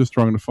picture, which I'm just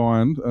trying to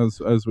find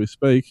as we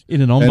speak.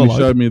 In an envelope. And he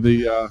showed me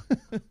the.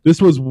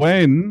 This was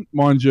when,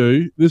 mind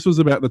you, this was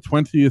about the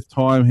 20th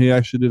time he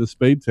actually did a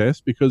speed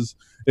test because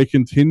it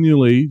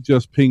continually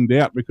just pinged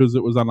out because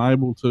it was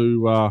unable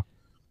to.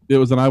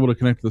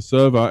 Connect to the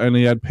server, and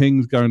he had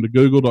pings going to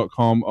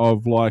Google.com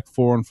of like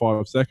 4 and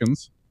 5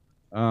 seconds.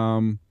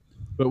 But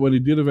when he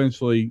did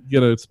eventually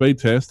get a speed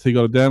test, he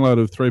got a download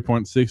of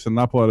 3.6 and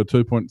an upload of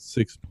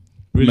 2.6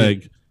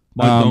 meg.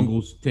 My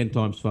dongle's 10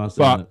 times faster.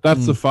 But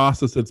that's the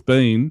fastest it's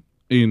been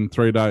in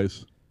 3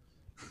 days.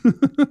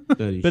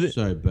 That is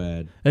so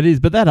bad. It is,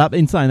 but that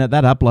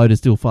upload is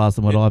still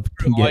faster than what I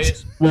can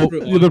get. Well,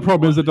 the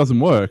problem is it doesn't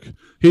work.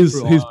 His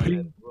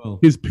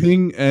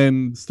ping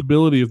and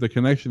stability of the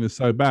connection is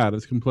so bad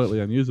it's completely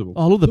unusable.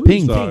 Oh, look, the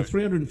ping. So,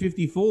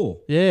 354.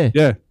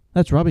 Yeah.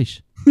 That's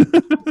rubbish.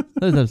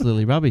 That's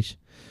absolutely rubbish.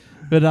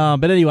 But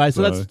anyway,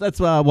 so that's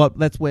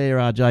where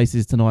Jace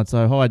is tonight.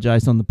 So hi,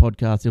 Jace, on the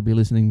podcast. He'll be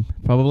listening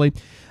probably.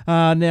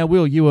 Now,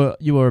 Will, you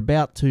were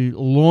about to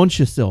launch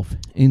yourself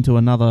into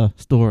another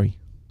story.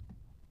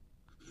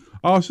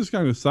 I was just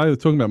going to say,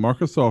 talking about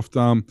Microsoft,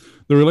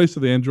 the release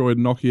of the Android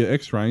Nokia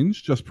X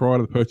range just prior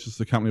to the purchase of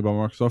the company by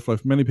Microsoft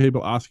left many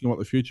people asking what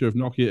the future of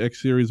Nokia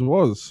X series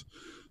was.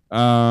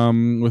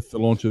 With the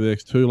launch of the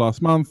X2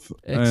 last month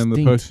and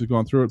the purchase has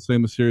gone through, it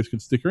seemed the series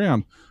could stick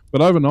around.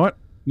 But overnight,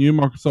 new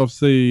Microsoft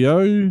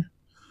CEO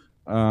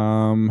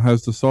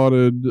has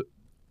decided...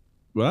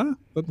 Well,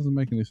 that doesn't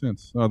make any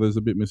sense. Oh, there's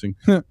a bit missing.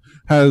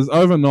 Has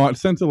overnight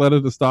sent a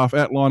letter to staff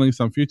outlining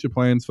some future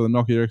plans for the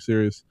Nokia X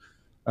series.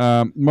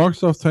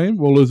 Microsoft team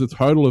will lose a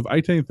total of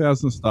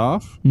 18,000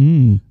 staff.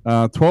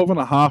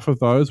 12.5 of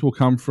those will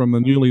come from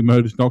the newly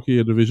merged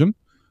Nokia division.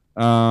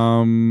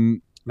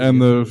 And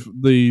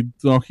the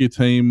Nokia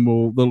team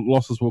the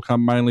losses will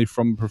come mainly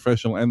from the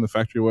professional and the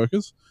factory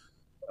workers.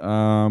 They're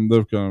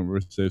going to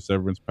receive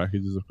severance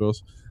packages, of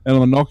course. And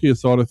on the Nokia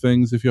side of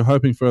things, if you're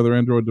hoping for other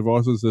Android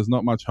devices, there's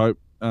not much hope.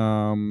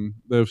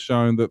 They've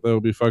shown that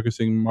they'll be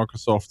focusing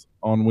Microsoft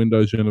on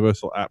Windows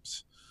Universal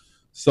apps.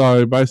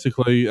 So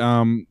basically,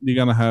 you're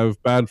going to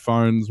have bad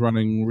phones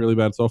running really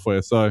bad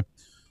software. So,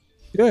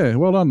 yeah,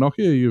 well done,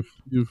 Nokia.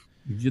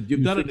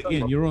 You've done it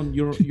again. You're on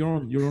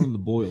the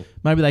boil.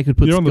 Maybe they could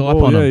put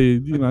Skype on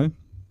them.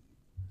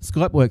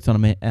 Skype works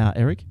on them,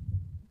 Eric.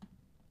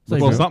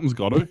 So something's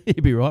got to.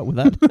 You'd be right with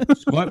that.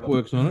 Skype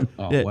works on it.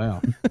 Oh, yeah.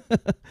 Wow.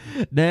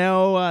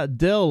 Now,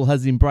 Dell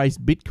has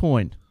embraced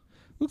Bitcoin.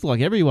 Looks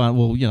like everyone.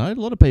 Well, a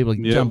lot of people are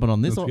jumping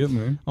on this.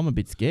 I'm a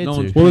bit scared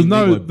too.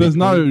 Well,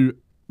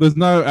 there's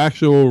no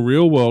actual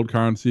real world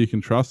currency you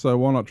can trust. So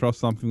why not trust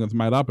something that's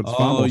made up? It's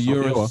fun.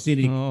 You're a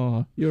cynic.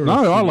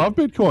 I love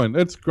Bitcoin.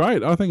 It's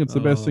great. I think it's the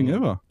best thing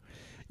ever.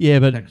 Yeah,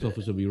 but tax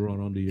office will be right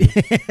onto you.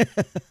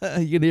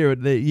 You can hear it.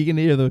 You can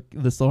hear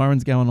the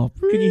sirens going off.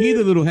 Can you hear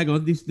the little? Hang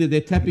on,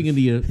 they're tapping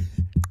into your.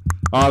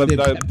 Oh, they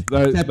did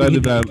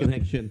that.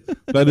 Connection.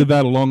 They did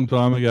that a long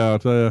time ago. I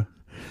tell you.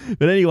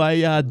 But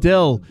anyway,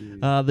 Dell,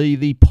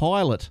 the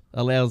pilot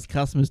allows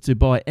customers to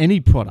buy any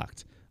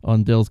product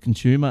on Dell's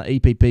consumer,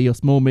 EPP, or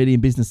small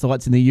medium business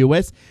sites in the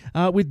US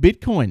with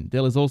Bitcoin.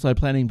 Dell is also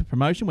planning a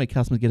promotion where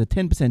customers get a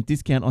 10%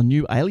 discount on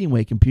new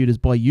Alienware computers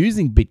by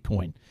using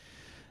Bitcoin.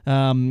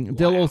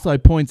 Dell also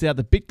points out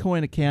the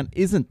Bitcoin account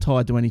isn't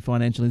tied to any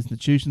financial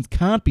institutions,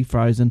 can't be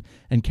frozen,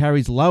 and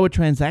carries lower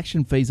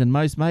transaction fees than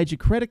most major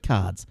credit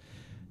cards.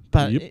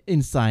 But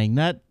in saying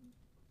that,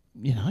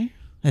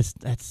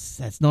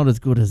 that's not as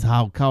good as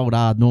cold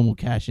hard normal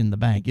cash in the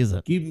bank, is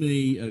it? Give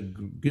me a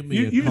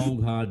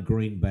cold hard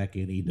greenback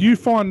any day. You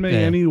find me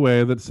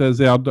anywhere that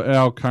says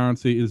our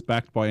currency is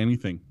backed by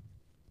anything.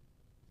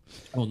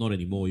 Well, not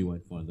anymore. You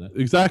won't find that.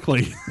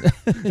 Exactly.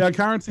 Our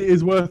currency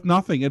is worth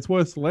nothing. It's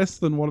worth less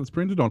than what it's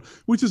printed on,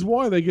 which is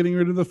why they're getting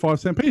rid of the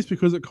 5-cent piece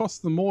because it costs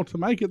them more to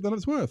make it than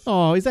it's worth.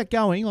 Oh, is that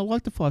going? I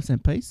like the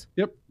 5-cent piece.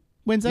 Yep.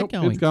 When's that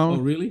going? It's going.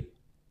 Oh, really?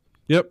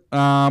 Yep.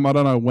 I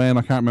don't know when.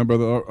 I can't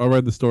remember. I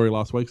read the story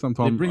last week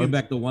sometime. They're bringing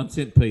back the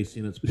 1-cent piece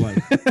in its place.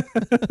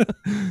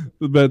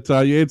 But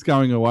it's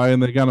going away,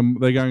 and they're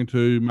going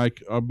to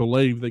make. I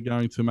believe they're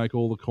going to make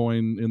all the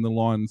coin in the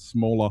line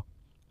smaller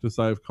to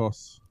save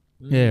costs.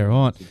 Yeah,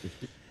 right.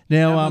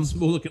 Now, how much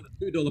smaller can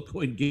a $2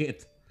 coin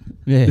get?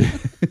 Yeah.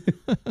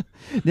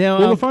 Now,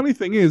 well, the funny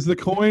thing is, the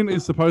coin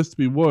is supposed to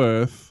be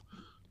worth.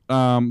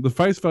 The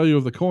face value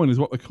of the coin is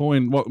what the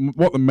coin,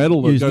 what the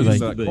metal that goes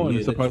into that coin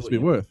is supposed to be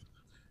worth.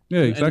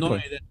 Yeah, exactly. And not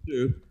only that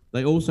too,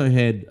 they also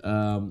had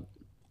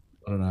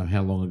I don't know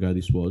how long ago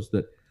this was,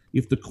 that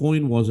if the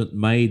coin wasn't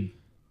made,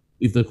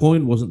 if the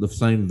coin wasn't the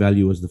same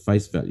value as the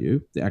face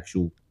value, the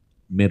actual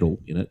metal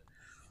in it,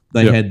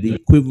 they had the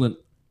equivalent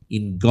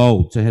in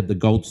gold. So had the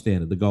gold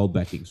standard, the gold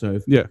backing. So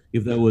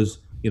if there was,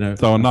 So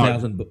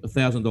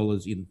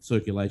 $1,000 in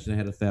circulation, they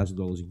had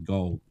 $1,000 in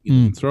gold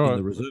in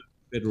the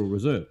Federal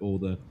Reserve or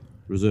the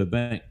Reserve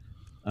Bank.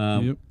 They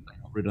got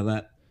rid of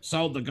that.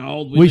 Sold the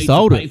gold. We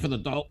sold it for the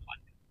gold.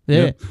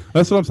 Yeah,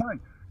 that's what I'm saying.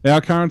 Our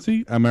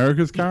currency,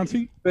 America's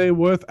currency, they're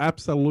worth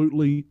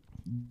absolutely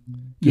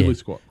diddly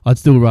squat. I'd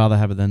still rather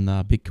have it than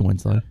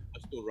Bitcoins, though.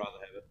 I'd still rather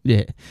have it.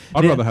 Yeah,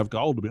 I'd rather have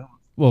gold, to be honest.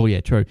 Well,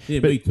 yeah, true.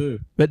 Yeah, me too.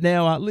 But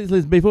now,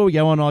 listen, before we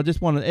go on, I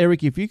just wanted,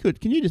 Eric, if you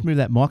could, can you just move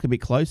that mic a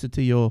bit closer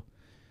to your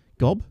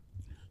gob?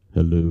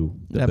 Hello.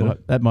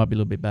 That might be a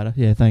little bit better.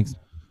 Yeah, thanks.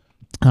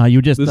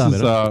 You just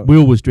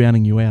Will was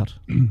drowning you out.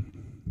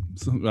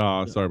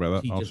 Sorry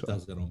about that. He just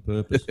does that on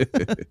purpose.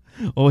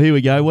 Oh, here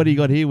we go. What do you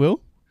got here,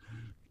 Will?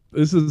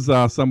 This is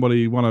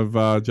somebody, one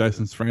of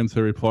Jason's friends,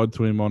 who replied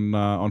to him on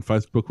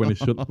Facebook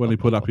when he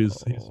put up his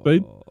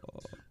speed.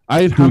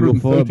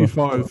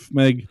 835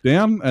 meg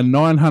down and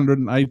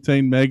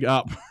 918 meg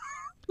up.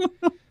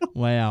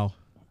 Wow.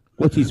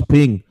 What's his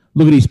ping?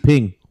 Look at his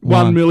ping.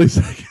 1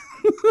 millisecond.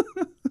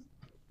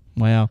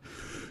 Wow.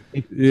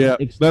 Yeah,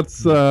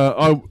 that's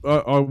I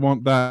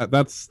want that.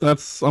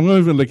 That's I'm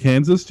moving to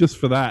Kansas just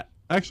for that.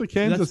 Actually,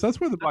 Kansas, that's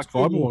where the black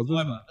fiber was.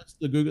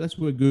 That's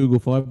where Google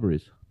Fiber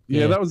is.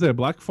 Yeah, that was their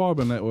black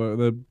fiber network,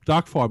 the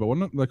dark fiber,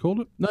 wasn't it? They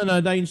called it.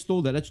 No, they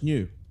installed that. That's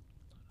new.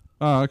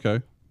 Oh,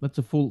 okay. That's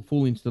a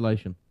full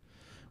installation.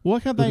 Why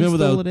can't they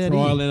install it out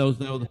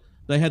here?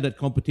 They had that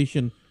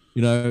competition.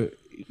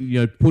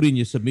 Put in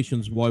your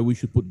submissions why we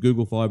should put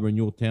Google Fiber in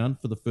your town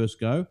for the first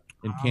go,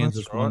 and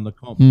Kansas won the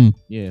comp.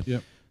 Yeah.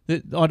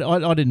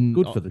 I didn't.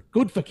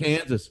 Good for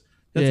Kansas.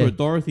 That's where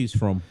Dorothy's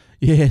from.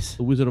 Yes.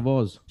 The Wizard of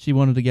Oz. She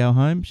wanted to go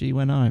home. She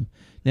went home.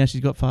 Now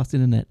she's got fast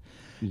internet.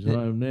 She's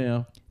home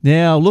now.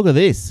 Now look at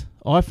this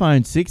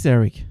iPhone 6,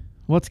 Eric.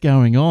 What's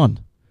going on?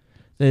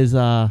 There's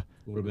What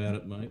about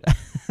it, mate?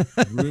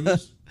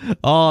 Rumors.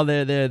 Oh,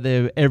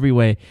 they're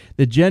everywhere.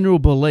 The general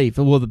belief,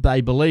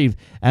 they believe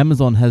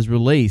Amazon has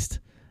released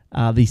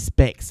the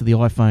specs of the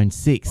iPhone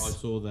 6. I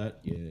saw that.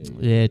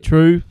 Yeah.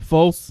 True,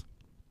 false.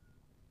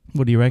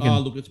 What do you reckon? Oh,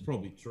 look, it's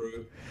probably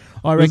true.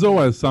 There's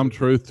always some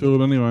truth to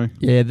it, anyway.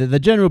 Yeah, the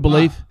general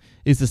belief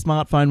is the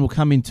smartphone will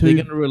come in two. They're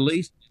going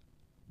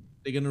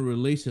to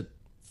release it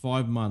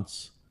 5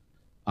 months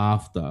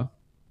after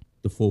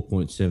the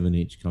 4.7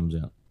 inch comes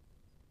out.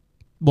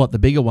 What, the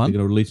bigger one? They're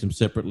going to release them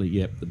separately.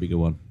 Yep, the bigger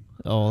one.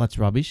 Oh, that's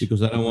rubbish.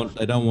 Because they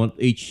don't want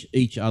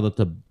each other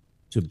to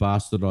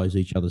bastardize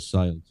each other's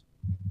sales.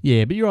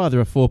 Yeah, but you're either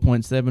a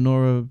 4.7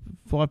 or a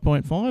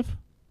 5.5.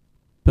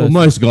 Well,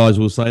 most guys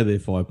will say they're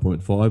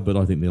 5.5, but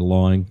I think they're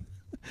lying.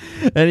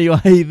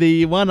 Anyway,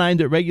 the one aimed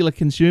at regular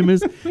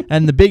consumers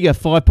and the bigger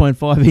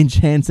 5.5 inch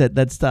handset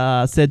that's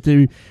said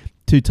to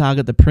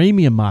target the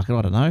premium market.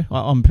 I don't know.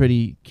 I'm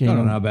pretty keen. I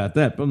don't know about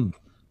that, but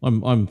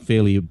I'm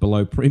fairly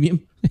below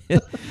premium.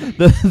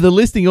 The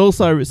listing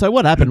also. So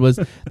what happened was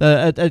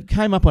it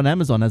came up on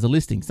Amazon as a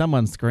listing.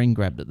 Someone screen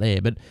grabbed it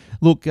there. But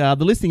look, the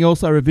listing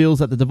also reveals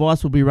that the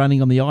device will be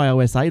running on the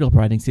iOS 8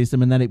 operating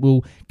system and that it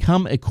will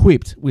come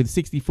equipped with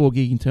 64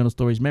 gig internal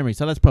storage memory.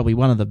 So that's probably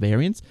one of the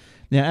variants.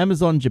 Now,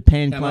 Amazon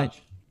Japan claims.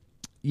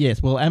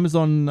 Yes, well,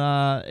 Amazon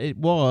it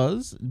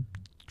was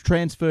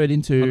transferred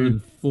into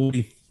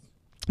 140.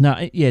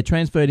 No, yeah,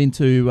 transferred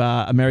into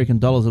American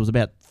dollars. It was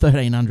about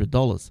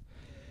 $1,300.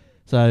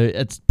 So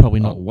it's probably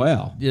not. Oh,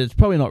 wow. Yeah, it's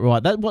probably not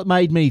right. That's what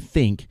made me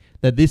think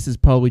that this is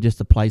probably just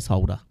a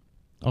placeholder.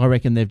 I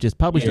reckon they've just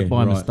published it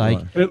by mistake.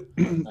 Right.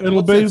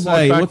 It'll be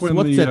like back when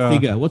what's that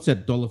figure? What's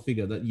that dollar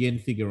figure? That yen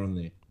figure on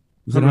there?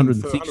 Is it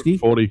 160?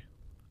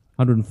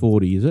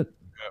 140, is it?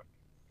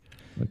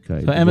 Yeah.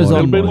 Okay. So Amazon.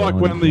 It'll be like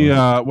when the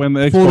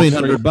Xbox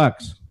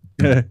 $1,400.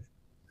 Yeah.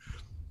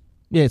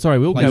 Yeah. Sorry,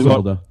 we'll go.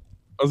 Placeholder.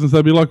 I was going to say,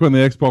 it'd be like when the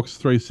Xbox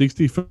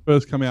 360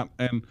 first came out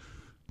and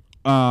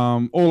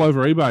all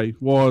over eBay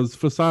was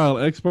for sale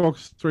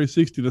Xbox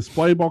 360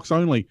 display box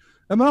only.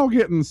 And they were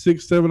getting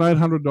 $600,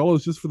 $700,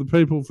 $800 just for the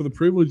people for the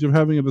privilege of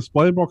having a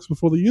display box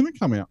before the unit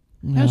come out.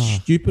 How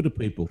stupid are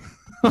people?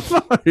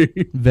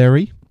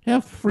 Very. How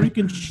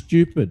freaking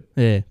stupid.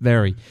 Yeah,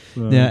 very.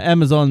 Now,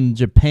 Amazon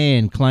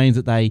Japan claims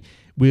that they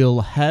will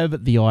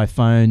have the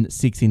iPhone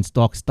 6 in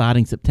stock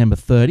starting September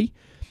 30.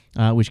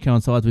 Which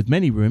coincides with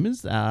many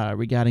rumours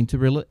regarding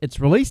to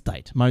its release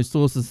date. Most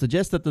sources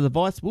suggest that the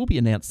device will be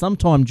announced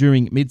sometime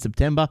during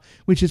mid-September,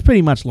 which is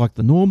pretty much like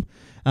the norm,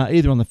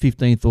 either on the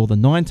 15th or the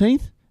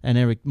 19th. And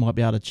Eric might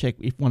be able to check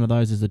if one of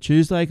those is a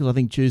Tuesday, because I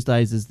think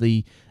Tuesdays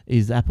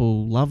is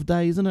Apple Love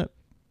Day, isn't it?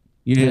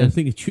 Yeah, I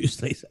think it's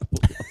Tuesday's Apple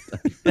Love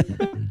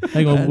Day.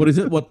 Hang on, what is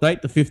it? What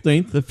date? The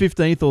 15th? The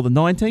 15th or the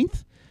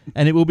 19th.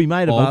 And it will be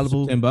made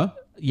available. September?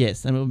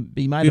 Yes, and it will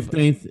be made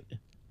 15th.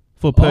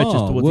 For purchase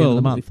towards the end of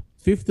the month.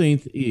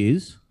 15th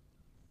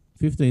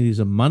is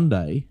a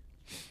Monday,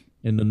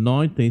 and the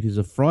 19th is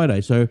a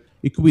Friday. So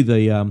it could be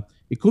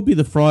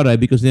the Friday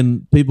because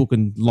then people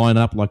can line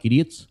up like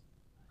idiots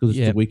because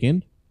it's the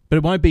weekend. But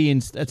it won't be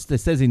in. It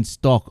says in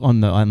stock on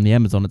the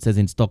Amazon. It says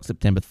in stock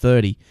September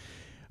 30.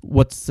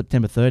 What's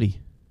September 30?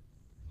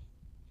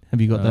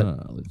 Have you got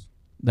those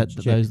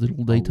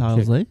little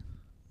details there?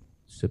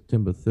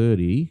 September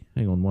 30.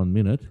 Hang on 1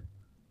 minute.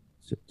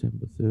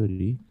 September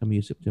 30. Come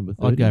here, September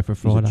 30. I'd go for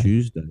Friday. It's a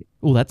Tuesday.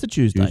 Oh, that's a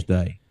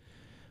Tuesday.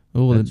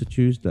 Oh, that's a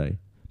Tuesday.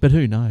 But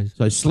who knows?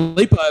 So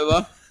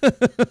sleepover.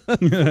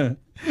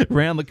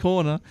 Round the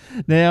corner.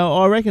 Now,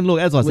 I reckon, look,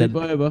 as I said,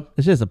 Sleepover.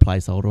 it's just a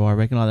placeholder, I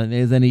reckon. I don't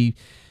think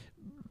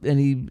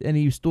there's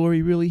any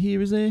story really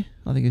here, is there?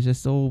 I think it's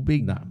just all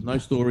big. No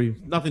story.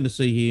 Nothing to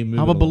see here.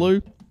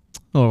 Hubbubaloo.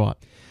 All right.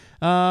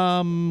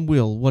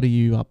 Will, what are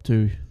you up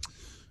to?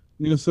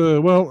 Yes,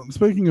 well,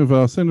 speaking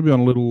of, seem to be on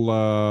a little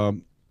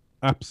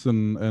apps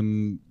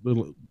and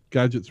little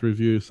gadgets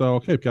review, so I'll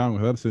keep going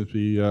with that. There seems to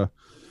be a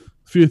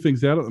few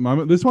things out at the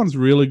moment. This one's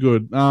really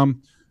good. I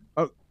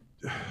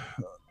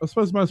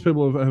suppose most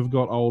people have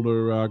got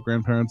older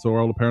grandparents or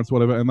older parents or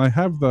whatever, and they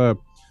have the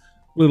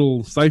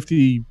little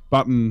safety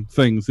button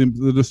things,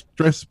 the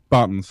distress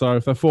button. So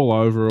if they fall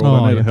over or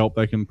they need help,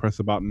 they can press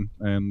a button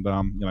and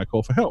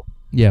call for help.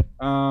 Yeah.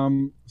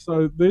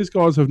 So these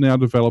guys have now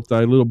developed a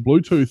little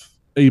Bluetooth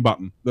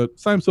e-button. The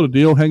same sort of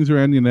deal, hangs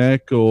around your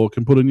neck or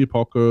can put in your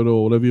pocket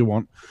or whatever you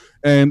want,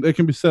 and it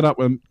can be set up.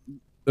 And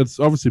it's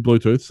obviously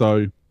Bluetooth,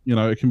 so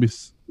it can be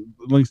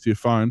links to your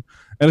phone,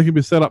 and it can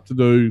be set up to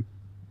do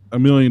a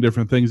million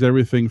different things.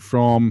 Everything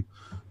from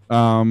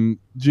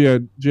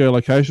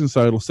geolocation,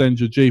 so it'll send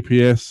your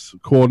GPS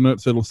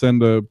coordinates, it'll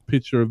send a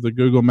picture of the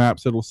Google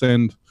Maps, it'll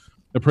send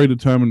a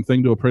predetermined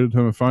thing to a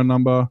predetermined phone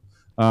number.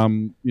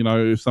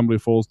 If somebody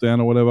falls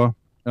down or whatever,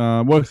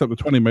 works up to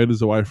 20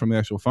 meters away from the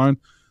actual phone.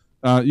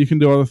 You can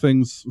do other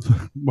things.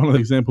 One of the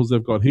examples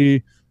they've got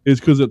here is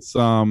because it's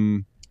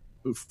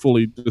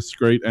fully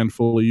discrete and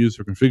fully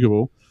user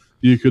configurable.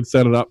 You could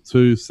set it up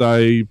to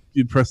say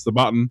you'd press the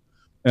button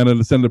and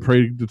it'll send a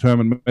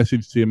predetermined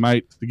message to your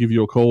mate to give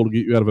you a call to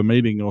get you out of a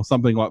meeting or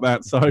something like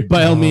that. So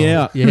bail me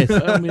out. Yes,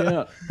 bail me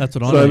out. That's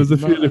what I. So there's a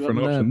few different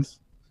options.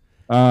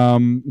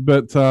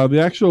 But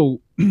the actual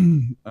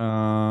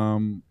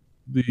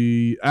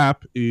the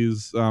app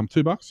is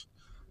 $2,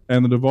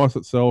 and the device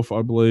itself,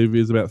 I believe,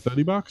 is about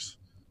 $30.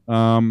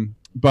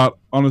 But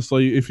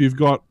honestly, if you've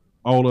got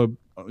older,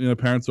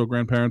 parents or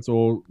grandparents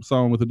or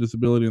someone with a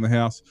disability in the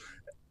house,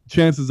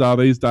 chances are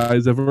these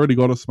days they've already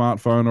got a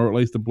smartphone or at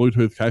least a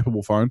Bluetooth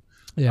capable phone.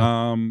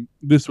 Yeah.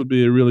 This would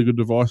be a really good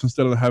device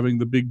instead of having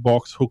the big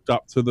box hooked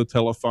up to the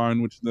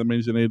telephone, which that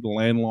means you need a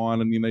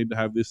landline and you need to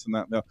have this and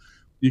that. Now,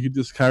 you could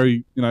just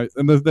carry,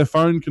 and their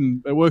phone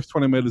it works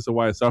 20 meters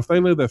away. So if they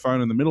leave their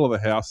phone in the middle of the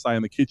house, say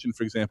in the kitchen,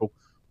 for example,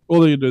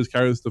 all they can do is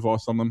carry this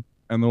device on them,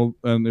 and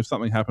if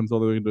something happens, all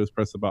they can do is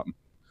press the button.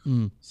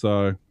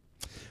 So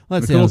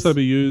it can also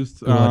be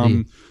used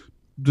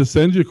to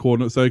send you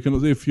coordinates. So you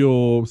can, if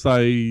you're,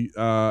 say,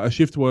 a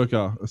shift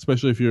worker,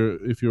 especially if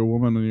you're a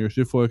woman and you're a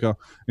shift worker,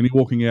 and you're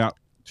walking out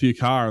to your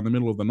car in the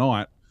middle of the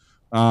night,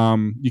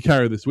 you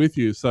carry this with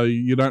you, so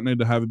you don't need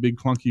to have a big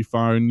clunky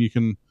phone. You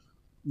can,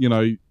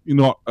 you're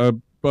not a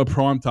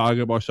prime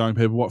target by showing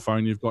people what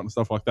phone you've got and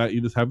stuff like that.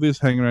 You just have this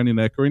hang around your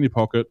neck or in your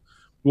pocket.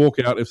 Walk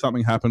out. If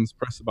something happens,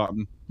 press the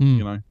button.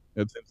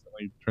 It's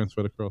instantly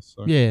transferred across.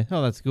 So. Yeah.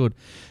 Oh, that's good.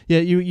 Yeah,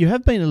 you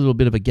have been a little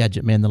bit of a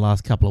gadget man the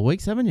last couple of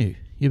weeks, haven't you?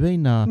 You've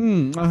been.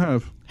 I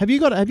have. Have you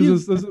got? Have you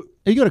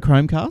got a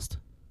Chromecast?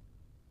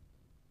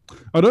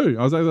 I do.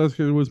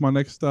 It was my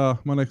next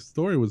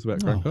story was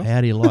about Chromecast.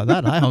 How do you like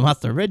that? I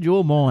must have read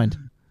your mind.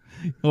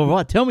 All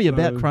right, tell me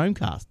about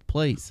Chromecast,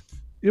 please.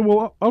 Yeah,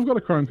 well, I've got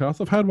a Chromecast.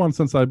 I've had one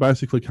since they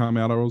basically came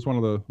out. I was one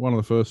of the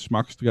first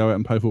schmucks to go out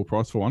and pay full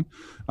price for one.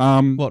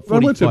 What? They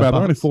weren't too bad.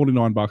 They're only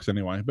 $49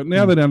 anyway. But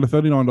now they're down to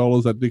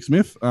 $39 at Dick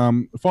Smith.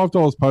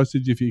 $5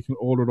 postage if you can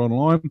order it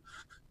online.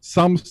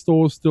 Some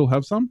stores still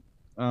have some,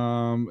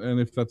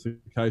 and if that's the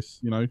case,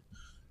 you're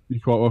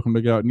quite welcome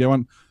to go out and get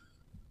one.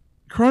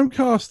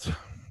 Chromecast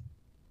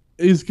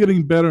is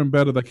getting better and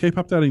better. They keep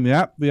updating the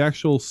app. The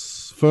actual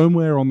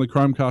firmware on the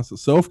Chromecast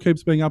itself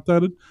keeps being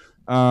updated.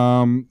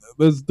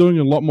 There's doing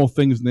a lot more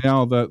things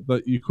now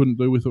that you couldn't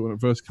do with it when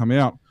it first came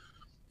out.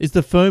 Is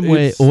the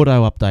firmware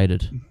auto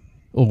updated,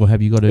 or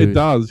have you got to? It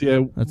does,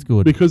 yeah. That's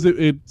good because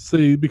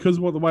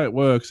the way it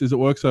works is it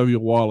works over your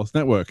wireless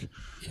network. Yep.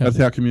 That's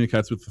how it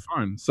communicates with the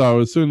phone.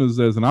 So as soon as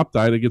there's an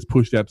update, it gets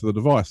pushed out to the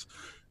device.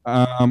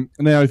 Now,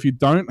 if you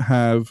don't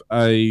have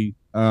a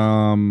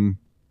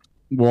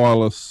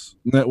wireless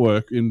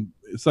network,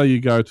 say you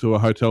go to a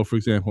hotel, for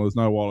example, there's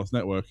no wireless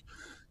network.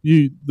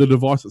 The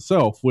device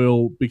itself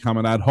will become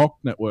an ad hoc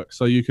network,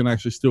 so you can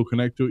actually still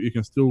connect to it. You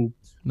can still,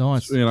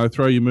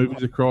 throw your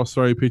movies across,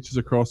 throw your pictures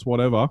across,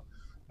 whatever,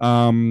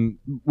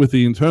 with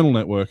the internal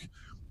network.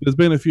 There's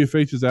been a few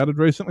features added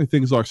recently,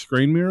 things like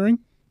screen mirroring.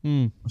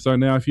 So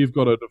now if you've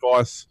got a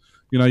device,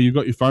 you've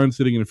got your phone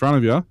sitting in front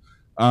of you,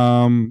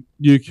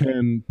 you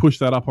can push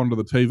that up onto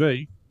the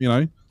TV,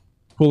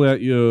 pull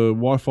out your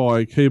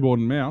Wi-Fi keyboard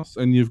and mouse,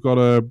 and you've got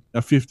a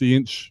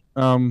 50-inch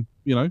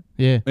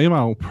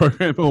email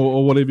program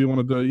or whatever you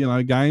want to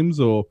do, games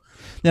or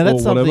now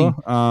that's or something.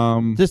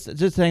 whatever.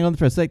 Just hang on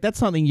for a sec. That's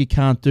something you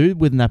can't do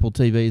with an Apple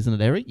TV, isn't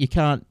it, Eric? You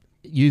can't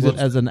use it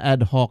as an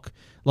ad hoc.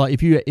 Like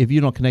if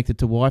you're not connected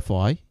to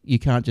Wi-Fi, you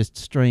can't just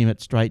stream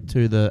it straight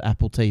to the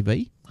Apple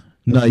TV.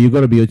 No,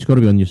 it's got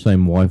to be on your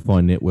same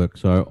Wi-Fi network.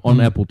 So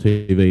on Apple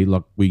TV,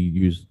 like we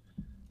use,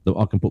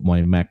 I can put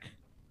my Mac,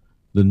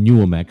 the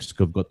newer Macs,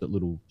 have got that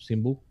little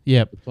symbol.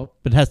 Yeah, at the top.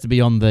 but it has to be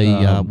on the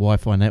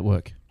Wi-Fi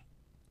network.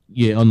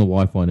 Yeah, on the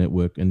Wi-Fi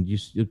network,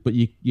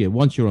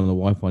 once you're on the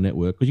Wi-Fi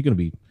network, because you're going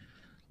to be,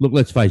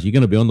 let's face it, you're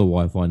going to be on the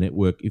Wi-Fi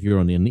network if you're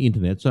on the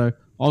internet. So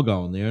I'll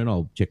go on there and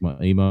I'll check my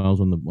emails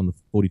on the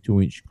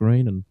 42-inch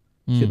screen and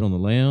sit on the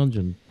lounge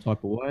and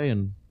type away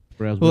and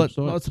browse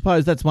websites. I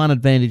suppose that's one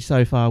advantage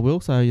so far, Will.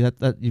 So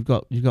that you've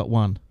got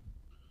one.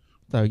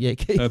 So yeah,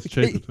 that's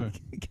cheaper too.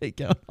 Keep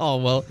going. Oh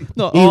well,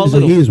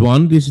 here's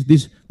one.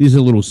 This is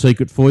a little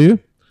secret for you.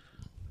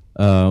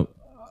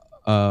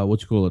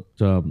 What you call it?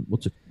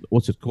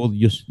 What's it called?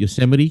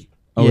 Yosemite.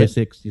 OS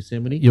X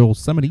Yosemite.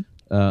 Yosemite.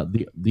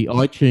 The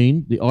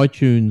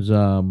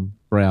iTunes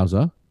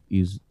browser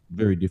is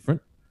very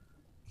different,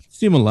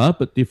 similar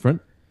but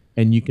different,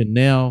 and you can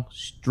now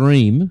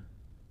stream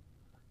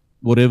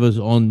whatever's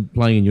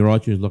playing in your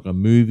iTunes, like a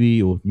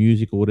movie or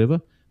music or whatever,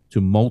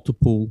 to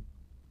multiple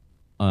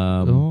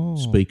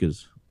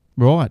speakers,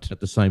 right, at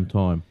the same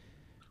time.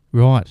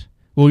 Right.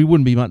 Well, you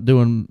wouldn't be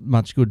doing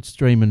much good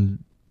streaming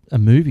a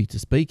movie to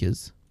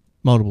speakers,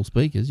 multiple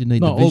speakers. You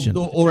need the vision.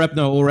 Or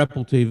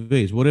Apple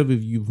TVs, whatever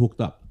you've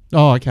hooked up.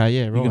 Oh, okay,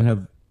 yeah, right. You can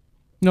have.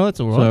 No, that's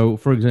all right. So,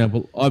 for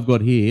example, I've got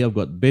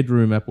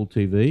bedroom Apple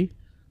TV.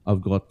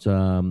 I've got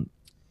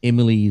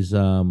Emily's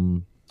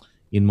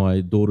in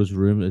my daughter's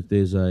room.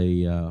 There's a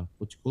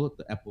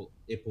the Apple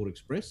Airport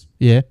Express.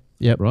 Yeah,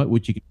 yep. Right,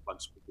 which you can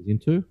plug speakers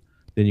into.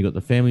 Then you got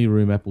the family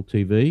room Apple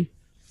TV,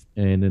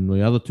 and then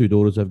my other two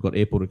daughters have got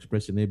Airport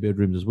Express in their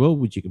bedrooms as well,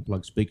 which you can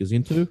plug speakers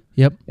into.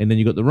 Yep. And then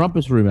you got the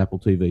rumpus room Apple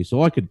TV,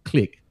 so I could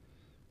click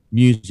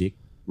music,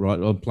 right?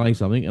 I'm playing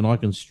something, and I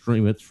can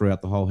stream it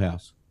throughout the whole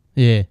house.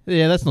 Yeah,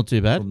 that's not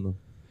too bad.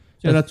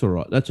 So that's all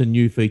right. That's a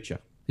new feature.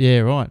 Yeah,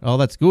 right. Oh,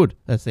 that's good.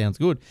 That sounds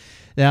good.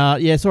 Now,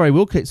 sorry,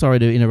 sorry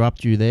to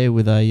interrupt you there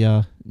with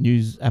a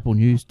Apple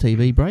News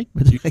TV break.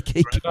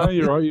 No,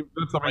 you're right.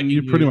 That's something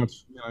you pretty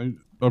much, I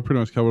pretty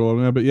much covered a lot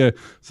now. But yeah,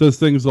 so there's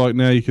things like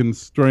now you can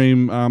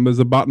stream. There's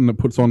a button that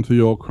puts onto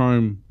your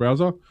Chrome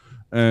browser,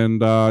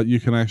 and you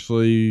can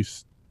actually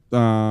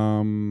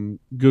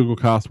Google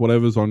Cast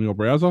whatever's on your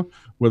browser,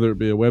 whether it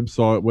be a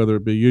website, whether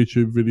it be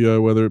YouTube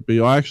video, whether it be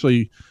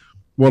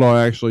what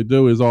I actually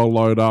do is I'll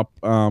load up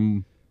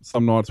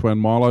some nights when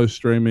Milo's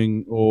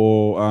streaming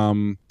or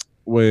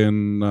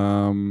when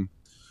I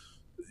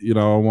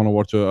want to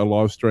watch a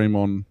live stream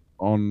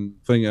on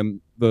thing, and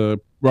the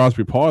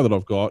Raspberry Pi that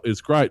I've got is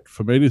great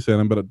for media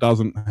center, but it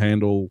doesn't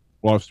handle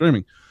live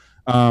streaming.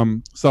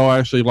 So I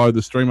actually load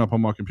the stream up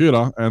on my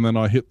computer, and then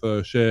I hit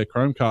the share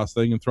Chromecast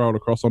thing and throw it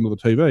across onto the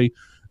TV,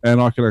 and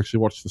I can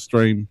actually watch the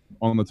stream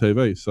on the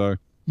TV. So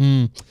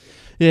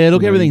yeah,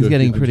 look, everything's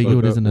getting pretty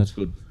good, isn't it?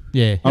 Good.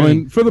 Yeah, I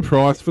mean, for the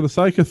price, for the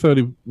sake of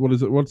 30, what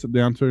is it? What's it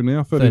down to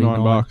now?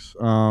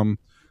 $39.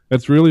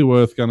 It's really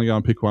worth going to go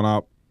and pick one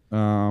up.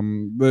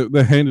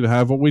 They're handy to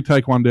have. We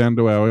take one down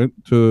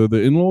to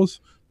the in-laws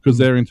because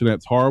their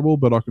internet's horrible,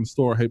 but I can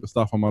store a heap of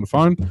stuff on my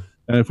phone.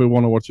 And if we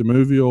want to watch a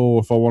movie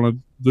or if I want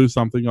to do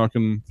something, I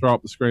can throw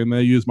up the screen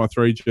there, use my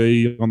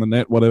 3G on the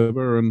net,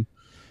 whatever, and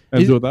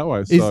do it that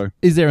way.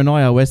 Is there an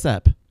iOS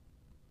app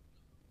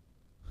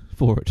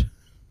for it?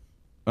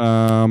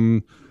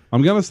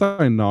 I'm going to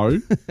say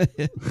no.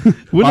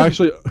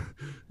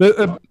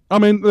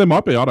 There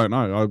might be. I don't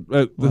know.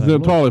 It's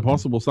entirely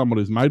possible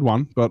somebody's made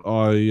one, but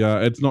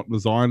it's not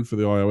designed for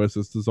the iOS.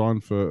 It's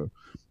designed for,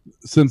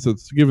 since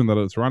it's given that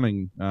it's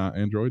running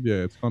Android. Yeah,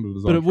 it's kind of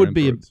designed. But it would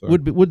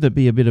Android, would that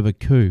be a bit of a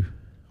coup?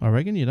 I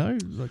reckon,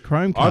 like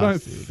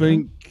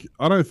Chromecast.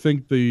 I don't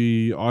think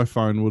the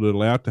iPhone would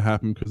allow it to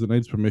happen because it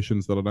needs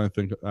permissions that I don't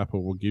think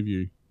Apple will give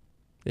you.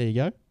 There you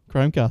go,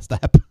 Chromecast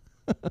app.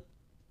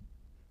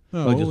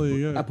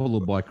 Apple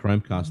will buy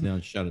Chromecast now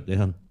and shut it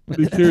down. I'd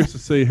be curious to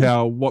see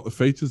what the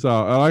features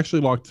are. I'd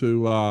actually like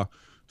to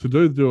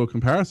do a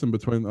comparison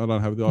between. I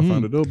don't have the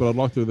iPhone to do it, but I'd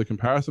like to do the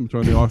comparison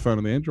between the iPhone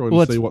and the Android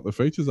and see what the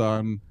features are.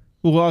 And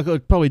well, I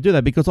could probably do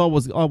that because I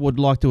would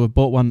like to have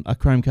bought a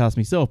Chromecast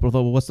myself, but I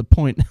thought, well, what's the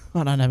point?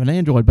 I don't have an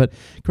Android. But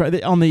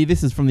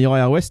this is from the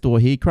iOS store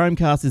here.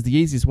 Chromecast is the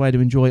easiest way to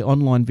enjoy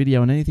online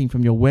video and anything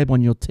from your web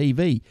on your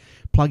TV.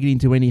 Plug it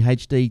into any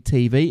HD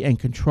TV and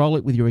control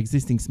it with your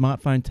existing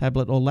smartphone,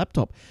 tablet, or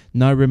laptop.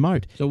 No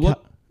remote. So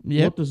what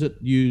does it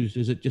use?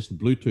 Is it just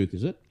Bluetooth,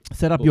 is it?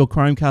 Set up your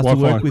Chromecast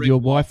to work with your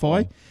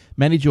Wi-Fi.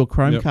 Manage your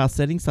Chromecast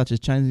settings, such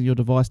as changing your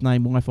device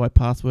name, Wi-Fi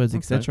passwords,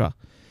 etc.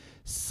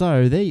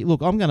 So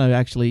look, I'm going to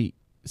actually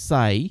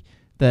say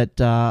that,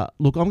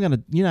 I'm going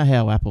to, you know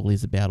how Apple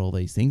is about all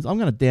these things. I'm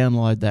going to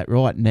download that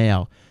right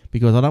now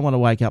because I don't want to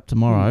wake up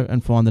tomorrow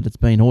and find that it's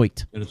been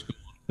oiked. And it's good.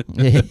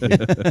 Yeah.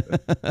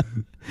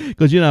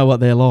 Because you know what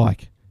they're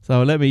like.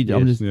 So let me.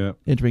 I'm just Yeah.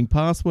 entering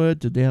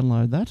password to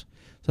download that.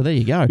 So there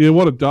you go. Yeah,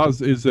 what it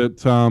does is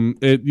it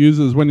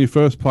uses, when you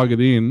first plug it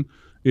in,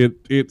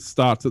 it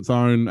starts its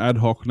own ad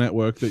hoc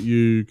network that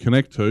you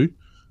connect to,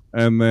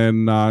 and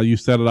then you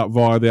set it up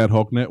via the ad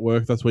hoc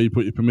network. That's where you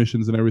put your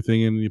permissions and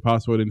everything in and your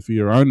password in for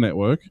your own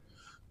network,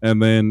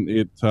 and then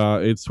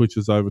it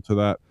switches over to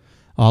that.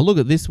 Oh, look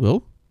at this,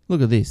 Will.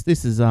 Look at this.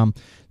 This is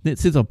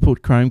since I've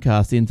put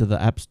Chromecast into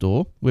the App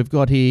Store, we've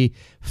got here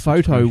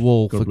Photo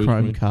Wall for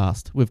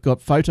Chromecast. We've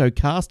got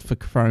Photocast for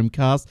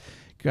Chromecast.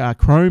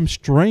 Chrome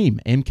Stream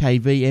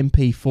MKV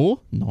MP4,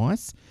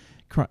 nice.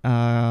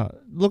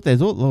 Look, there's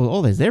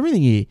there's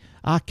everything here.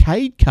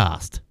 Arcade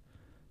Cast,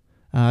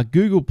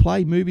 Google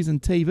Play Movies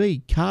and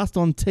TV, Cast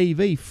on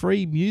TV,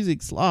 free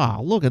music.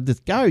 Look at this,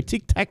 go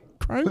Tic Tac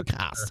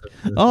Chromecast.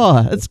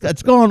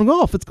 It's gone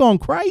off. It's gone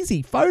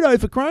crazy. Photo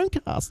for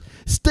Chromecast,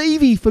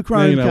 Stevie for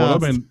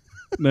Chromecast.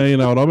 Now you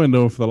know what I've been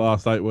doing for the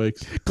last 8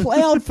 weeks.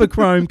 Cloud for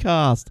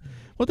Chromecast.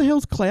 What the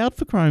hell's Cloud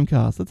for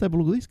Chromecast? Let's have a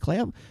look at this.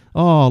 Cloud.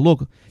 Oh,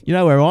 look. You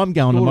know where I'm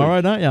going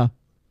tomorrow, don't you?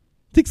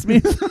 Dick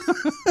Smith.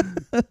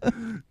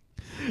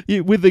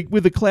 With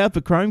the Cloud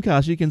for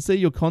Chromecast, you can see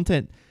your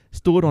content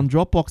stored on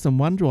Dropbox and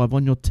OneDrive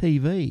on your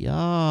TV.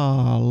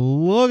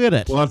 Look at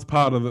it. Well, that's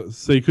part of it.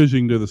 See, because you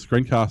can do the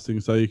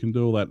screencasting, so you can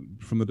do all that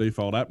from the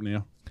default app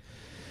now.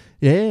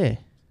 Yeah,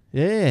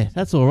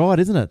 that's all right,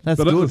 isn't it? That's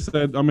but good. As I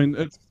said, I mean,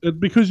 it's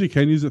because you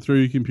can use it through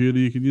your computer,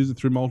 you can use it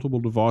through multiple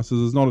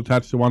devices. It's not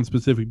attached to one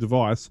specific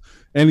device.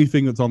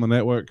 Anything that's on the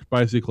network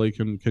basically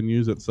can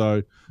use it.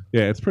 So,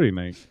 yeah, it's pretty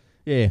neat.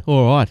 Yeah,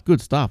 all right,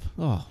 good stuff.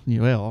 Oh,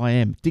 well, I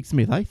am. Dick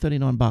Smith,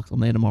 $39. I'm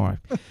there tomorrow.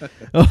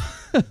 All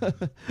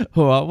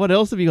right, what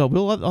else have you got,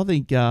 Will? I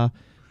think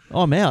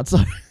I'm out, so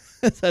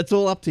that's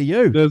all up to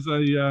you. There's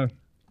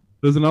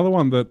another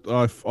one that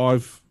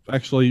I've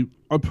actually,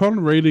 upon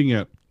reading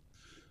it,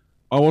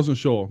 I wasn't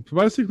sure. So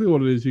basically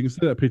what it is, you can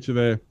see that picture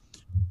there.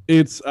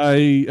 It's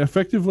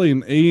effectively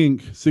an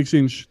e-ink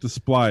 6-inch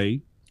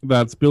display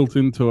that's built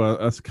into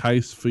a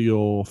case for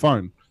your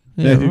phone.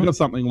 Yeah, now, if you've got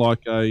something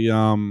like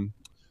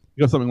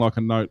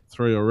a Note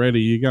 3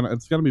 already,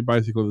 it's gonna be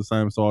basically the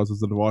same size as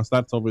the device.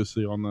 That's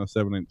obviously on the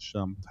 7-inch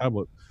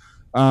tablet.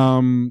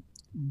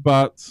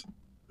 But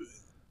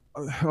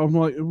I'm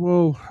like,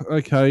 well,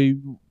 okay,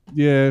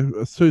 yeah,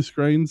 it's 2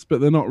 screens,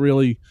 but they're not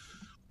really,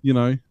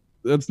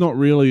 it's not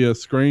really a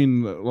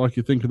screen like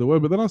you think of the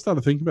word. But then I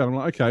started thinking about it. I'm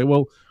like, okay,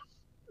 well,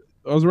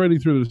 I was reading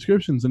through the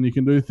descriptions, and you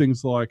can do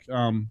things like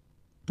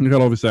you've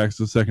got obviously access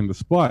to a second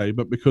display,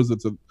 but because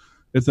it's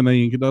an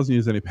e-ink, it doesn't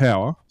use any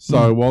power.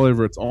 So while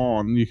it's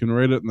on, you can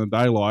read it in the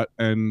daylight,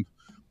 and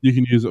you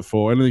can use it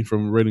for anything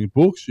from reading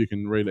books. You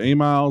can read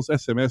emails,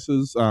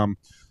 SMSs.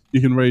 You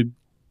can read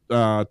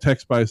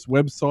text-based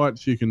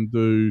websites. You can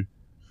do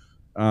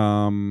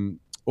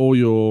all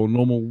your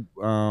normal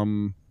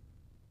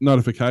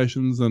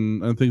notifications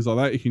and things like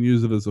that. You can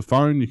use it as a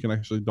phone. You can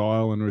actually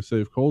dial and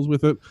receive calls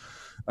with it.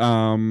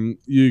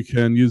 You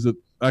can use it,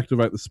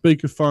 activate the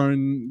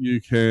speakerphone.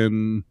 You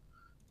can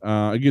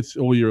it gets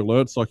all your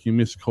alerts, like your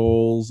missed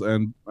calls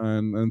and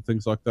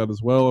things like that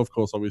as well. Of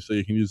course, obviously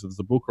you can use it as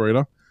a book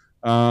reader.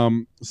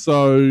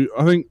 So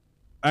I think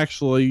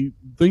actually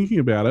thinking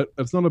about it,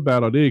 it's not a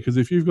bad idea, because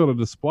if you've got a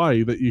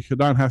display that you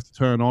don't have to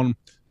turn on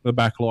the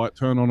backlight,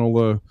 turn on all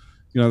the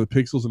the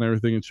pixels and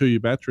everything, and chew your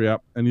battery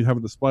up, and you have a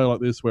display like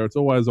this where it's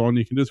always on,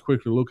 you can just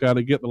quickly look at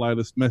it, get the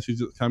latest message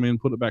that's come in,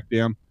 put it back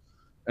down,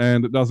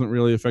 and it doesn't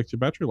really affect your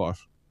battery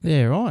life.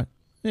 Yeah, right.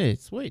 Yeah,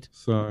 sweet.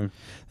 So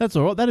that's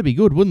all right. That'd be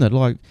good, wouldn't it?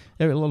 Like,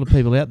 there are a lot of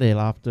people out there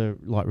after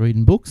like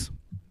reading books.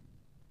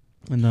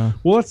 And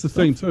well, that's the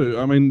thing too.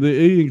 I mean, the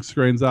e-ink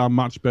screens are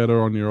much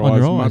better on your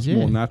eyes, much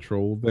more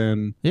natural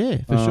than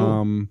for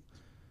sure.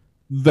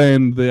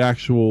 Than the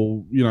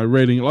actual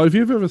reading. Like, if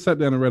you've ever sat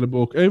down and read a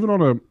book, even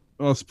on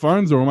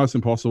phones are almost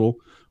impossible.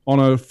 On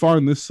a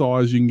phone this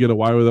size, you can get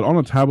away with it. On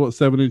a tablet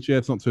 7-inch,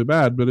 it's not too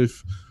bad. But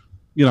if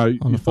you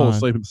fall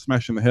asleep and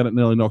smash in the head, it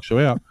nearly knocks you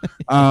out.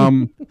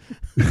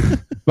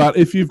 But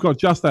if you've got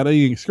just that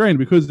e-ink screen,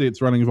 because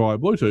it's running via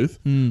Bluetooth,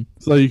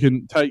 so you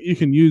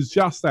can use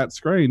just that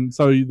screen.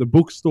 So the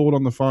book's stored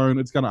on the phone.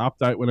 It's going to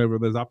update whenever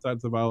there's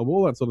updates available,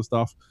 all that sort of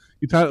stuff.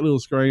 You take that little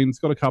screen. It's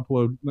got a couple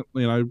of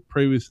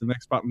previous and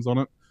next buttons on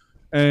it,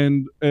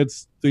 and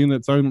it's in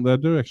its own. They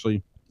do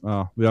actually.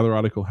 The other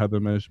article had the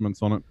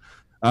measurements on it,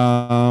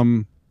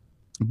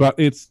 but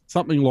it's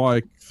something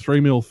like 3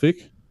 mil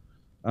thick.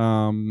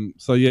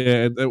 So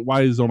yeah, it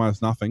weighs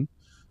almost nothing,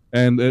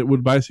 and it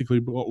would basically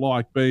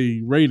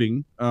be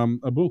reading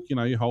a book.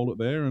 You hold it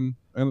there, and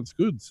it's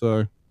good.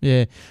 So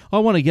yeah, I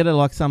want to get it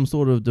like some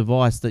sort of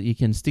device that you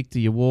can stick to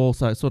your wall,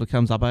 so it sort of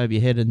comes up over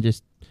your head and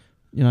just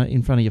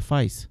in front of your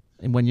face,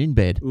 and when you're in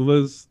bed.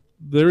 Well,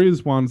 there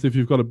is ones, if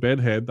you've got a bed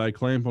head, they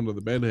clamp onto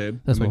the bed head,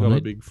 and they've got a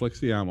big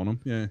flexi arm on them.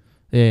 Yeah.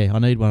 Yeah, I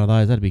need one of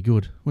those. That'd be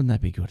good. Wouldn't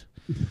that be good?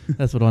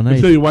 That's what I need.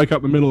 Until you wake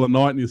up in the middle of the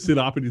night and you sit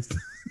up and you...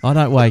 I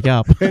don't wake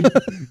up.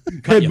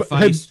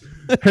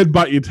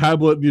 Headbutt your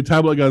tablet, and your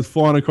tablet goes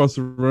flying across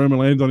the room and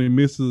lands on your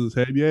missus'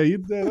 head. Yeah,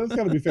 that's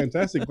going to be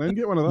fantastic, man.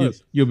 Get one of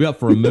those. You'll be up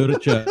for a murder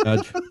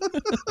charge.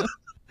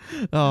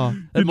 Oh,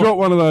 You drop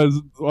one of those,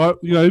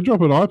 you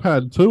drop an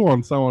iPad 2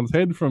 on someone's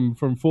head from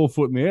 4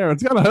 foot in the air,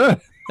 it's going to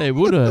hurt. it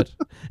would hurt.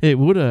 It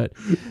would hurt.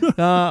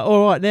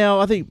 All right, now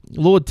I think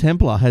Lord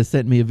Templar has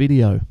sent me a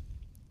video.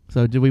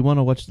 So do we want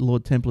to watch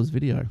Lord Templar's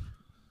video?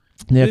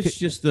 Now, It's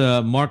just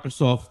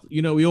Microsoft.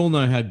 You know, we all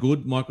know how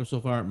good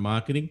Microsoft are at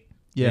marketing.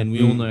 Yeah. And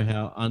we all know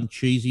how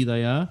uncheesy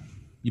they are.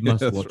 You must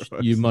That's watch.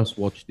 right. You must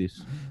watch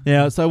this.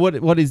 now, so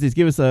what is this?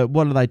 Give us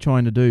what are they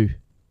trying to do?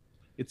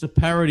 It's a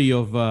parody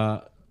of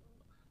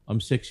 "I'm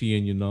Sexy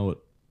and You Know It."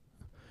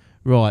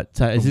 Right.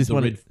 So is Of this the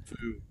one? Red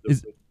Foo-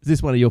 Is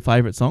this one of your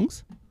favourite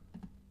songs?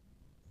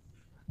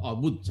 I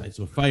wouldn't say it's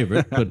my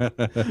favourite, but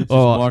it's just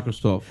All right.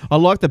 Microsoft. I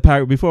like the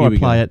parody. Before Here I we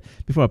play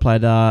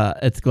go.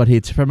 it, it's got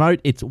here to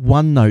promote its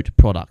OneNote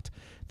product.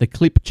 The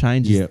clip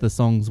changes Yeah. the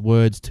song's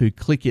words to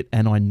 "click it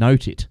and I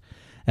note it."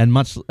 And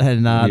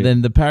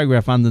then the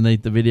paragraph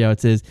underneath the video,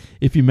 it says,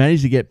 if you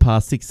manage to get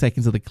past 6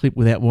 seconds of the clip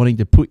without wanting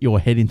to put your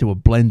head into a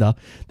blender,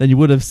 then you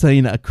would have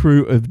seen a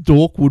crew of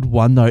Dorkwood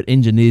OneNote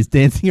engineers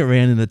dancing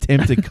around in an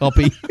attempt to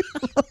copy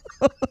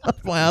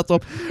my ass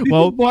off.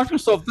 Well, Well,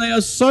 Microsoft, they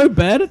are so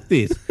bad at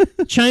this.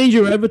 Change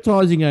your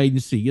advertising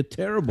agency. You're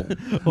terrible.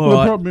 all The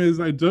right. problem is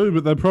they do,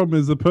 but the problem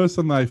is the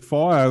person they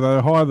fire, they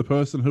hire the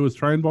person who was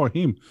trained by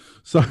him.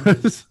 So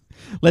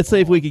Let's see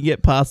if we can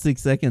get past 6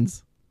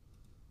 seconds.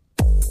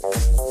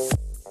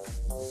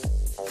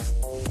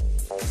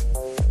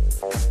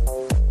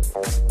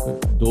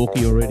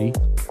 Dorky already.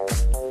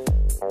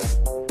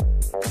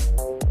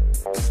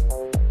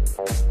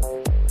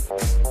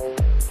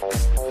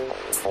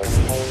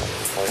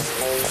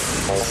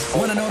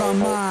 When I note on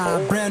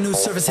my brand new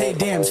service, hey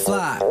damn's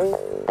fly.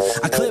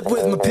 I clip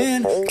with my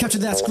pen, capture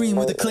that screen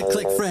with a click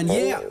click friend.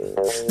 Yeah,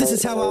 this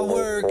is how I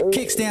work.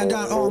 Kickstand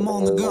out, I'm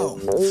on the go.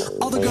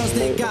 All the girls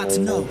they got to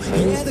know.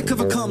 Yeah, the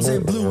cover comes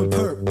in blue and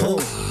purple.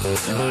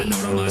 I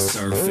note on my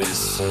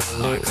surface,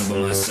 I clip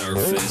on my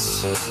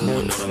surface,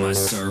 one note on my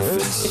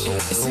surface. It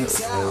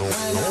sticks out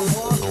when I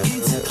walk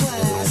into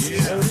class.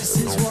 This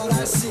is what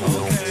I see.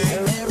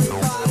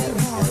 Everybody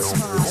wants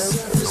my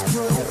Surface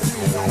Pro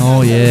 3.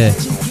 Oh, yeah.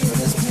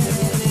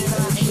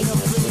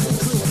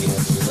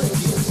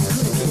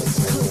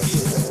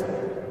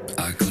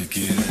 I click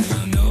it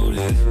and I note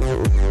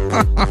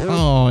it.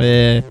 Oh,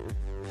 yeah.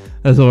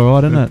 That's all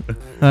right, isn't it?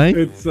 Hey?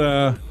 it's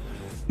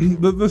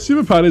the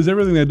super part is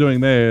everything they're doing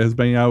there has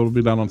been able to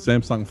be done on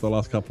Samsung for the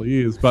last couple of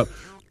years. But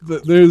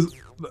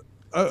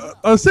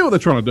I see what they're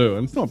trying to do,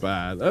 and it's not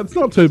bad. It's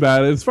not too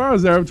bad as far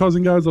as their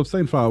advertising goes. I've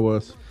seen far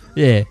worse.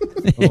 Yeah.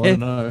 Oh, I don't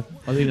know.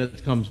 I think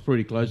that comes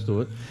pretty close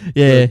to it.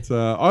 Yeah.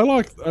 But, I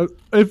like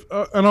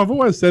and I've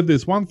always said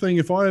this one thing: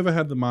 if I ever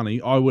had the money,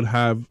 I would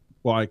have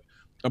like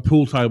a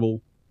pool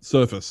table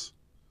Surface,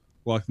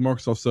 like the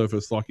Microsoft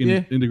Surface, like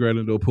integrated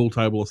into a pool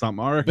table or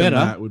something. I reckon Better.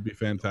 that would be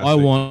fantastic. I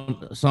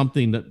want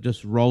something that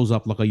just rolls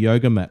up like a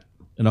yoga mat,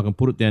 and I can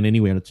put it down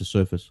anywhere, and it's a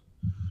Surface.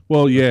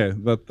 Well, yeah,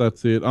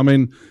 that's it. I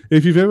mean,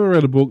 if you've ever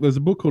read a book, there's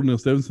a book called Neil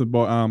Stephenson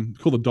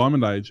called The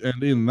Diamond Age,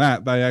 and in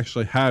that they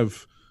actually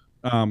have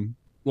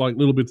like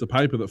little bits of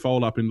paper that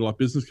fold up into like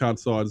business card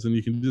size, and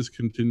you can just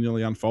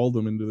continually unfold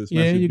them into this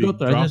massive you big got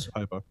those. draft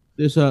paper.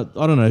 There's I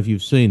don't know if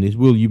you've seen this.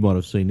 Will, you might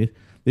have seen this.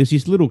 There's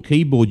this little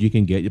keyboard you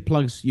can get. You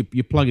plug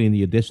it into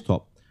your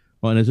desktop,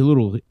 right? And there's a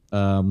little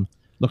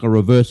like a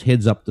reverse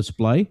heads-up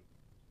display.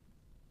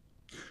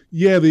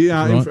 Yeah, the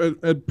Right.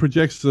 it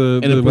projects the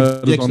And it letters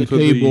projects the onto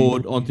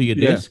keyboard onto your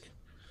Yeah. desk.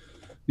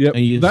 Yep,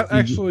 and you- that you-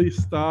 actually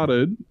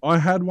started. I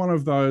had one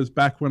of those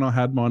back when I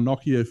had my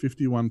Nokia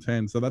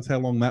 5110, so that's how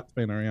long that's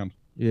been around.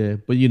 Yeah,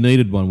 but you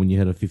needed one when you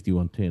had a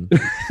 5110.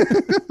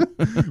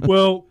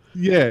 Well,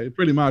 yeah,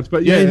 pretty much.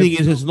 But The yeah, only thing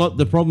is, it's not.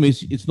 The problem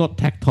is, it's not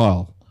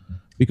tactile,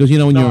 because you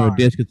know when you're on No. a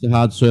desk, it's a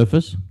hard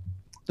surface.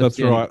 that's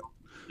the only- right.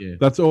 Yeah.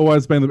 That's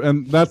always been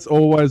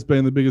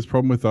the biggest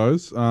problem with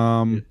those.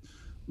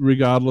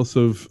 Regardless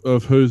of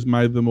who's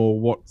made them or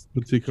what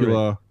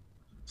particular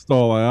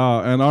style they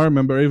are. And I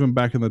remember even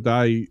back in the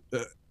day,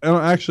 and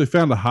I actually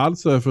found a hard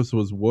surface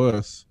was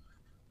worse.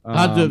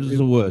 Hard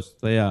surfaces are worse.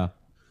 They are.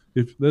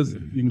 If there's, you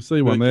can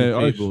see one there.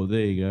 Virtual keyboard,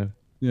 there you go.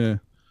 Yeah.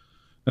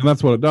 And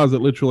that's what it does.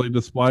 It literally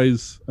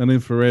displays an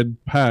infrared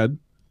pad,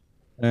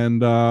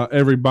 and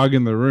every bug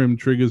in the room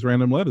triggers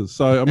random letters.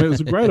 So, I mean, it was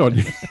a great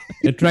idea.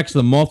 It tracks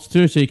the moths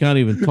too, so you can't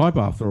even type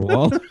after a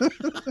while.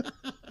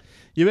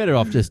 You're better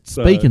off just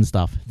speaking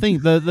stuff.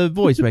 Think the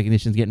voice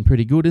recognition's getting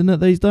pretty good, isn't it,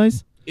 these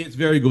days? It's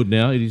very good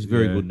now. It is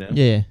very Yeah. good now.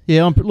 Yeah.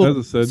 Yeah. Look, As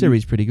I said-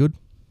 Siri's pretty good.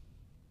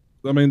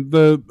 I mean,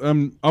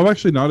 I've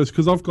actually noticed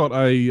because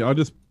I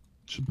just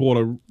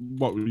bought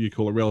what you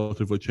call a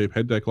relatively cheap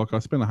head deck. Like I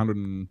spent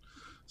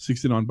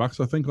 $169,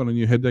 I think, on a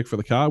new head deck for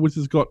the car, which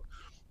has got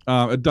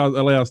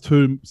allows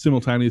 2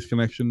 simultaneous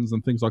connections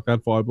and things like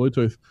that via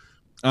Bluetooth.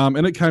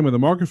 And it came with a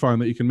microphone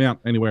that you can mount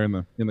anywhere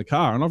in the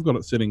car, and I've got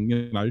it sitting,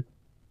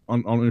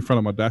 on in front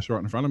of my dash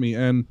right in front of me,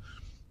 and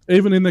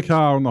even in the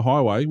car on the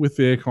highway with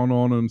the aircon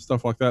on and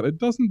stuff like that, it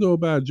doesn't do a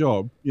bad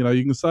job. You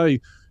can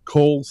say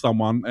call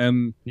someone,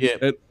 and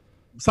Yeah.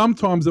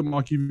 sometimes it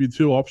might give you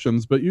two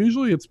options, but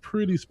usually it's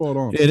pretty spot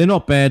on. Yeah, they're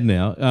not bad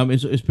now.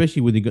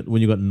 Especially when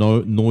you got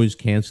no noise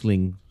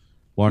cancelling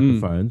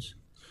microphones.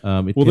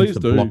 It tends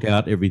to block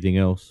out everything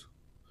else.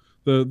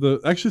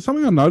 Actually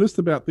something I noticed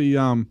about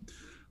the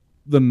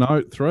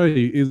Note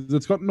 3 is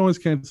it's got noise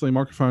cancelling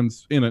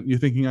microphones in it. You're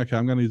thinking, okay,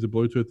 I'm going to use a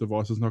Bluetooth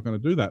device. It's not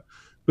going to do that,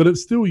 but it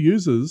still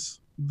uses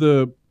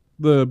the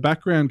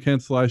background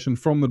cancellation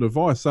from the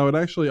device. So it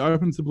actually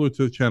opens the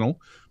Bluetooth channel,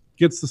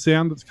 gets the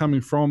sound that's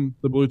coming from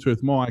the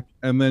Bluetooth mic,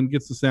 and then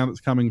gets the sound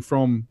that's coming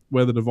from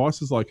where the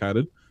device is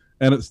located,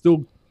 and it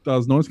still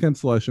does noise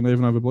cancellation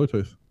even over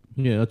Bluetooth.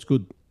 Yeah, that's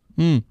good.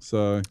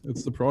 So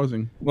it's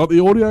surprising. Like the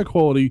audio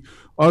quality,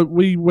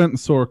 we went and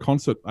saw a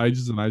concert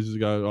ages and ages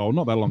ago. Oh,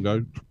 not that long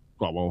ago.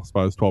 Well, I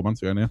suppose 12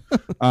 months ago now.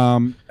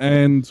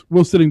 And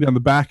we're sitting down the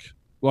back,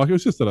 like it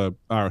was just at a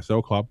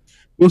RSL club.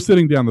 We're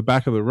sitting down the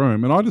back of the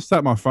room, and I just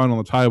sat my phone on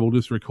the table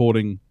just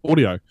recording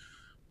audio.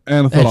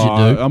 And I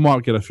thought, I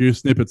might get a few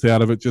snippets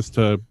out of it just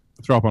to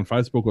throw up on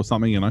Facebook or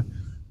something, you know.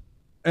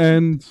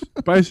 And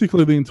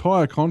basically the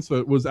entire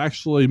concert was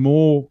actually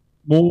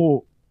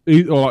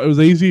it was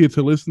easier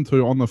to listen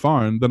to on the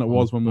phone than it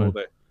was when we were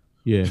there.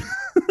 Yeah.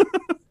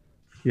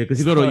 Yeah,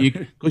 because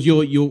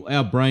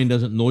our brain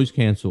doesn't noise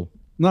cancel.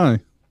 No.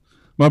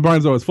 My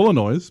brain's always full of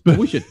noise. But I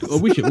wish it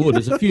would.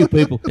 There's a few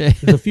people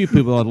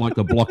I'd like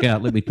to block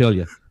out, let me tell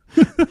you.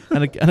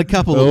 And a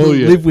couple that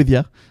live with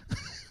you.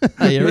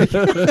 Hey, Eric.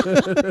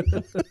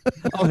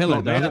 Oh,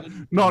 hello,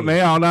 David. Not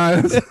now,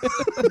 no.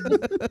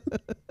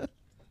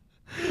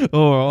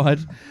 All right.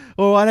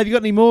 Have you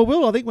got any more,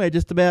 Will? I think we're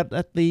just about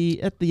at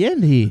the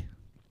end here.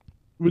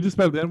 We're just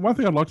about at the end. One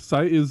thing I'd like to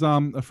say is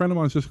a friend of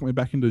mine's just got me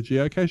back into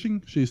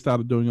geocaching. She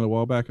started doing it a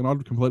while back, and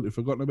I'd completely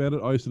forgotten about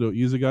it. I used to do it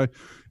years ago.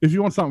 If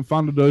you want something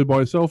fun to do by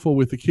yourself or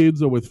with the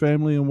kids or with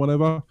family and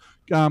whatever,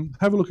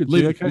 have a look at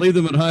geocaching. Leave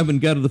them at home and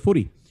go to the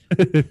footy.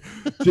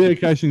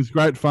 Geocaching is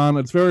great fun.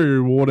 It's very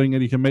rewarding,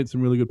 and you can meet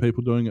some really good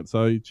people doing it.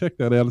 So check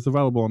that out. It's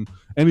available on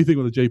anything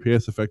with a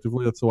GPS,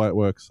 effectively. That's the way it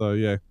works. So,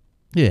 yeah.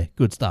 Yeah,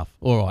 good stuff.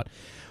 All right.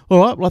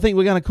 Well, I think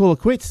we're going to call it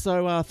quits.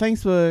 So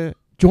thanks for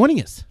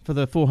joining us for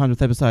the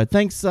 400th episode.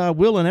 Thanks,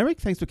 Will and Eric.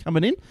 Thanks for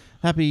coming in.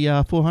 Happy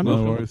 400.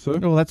 No worries, sir.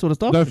 All that sort of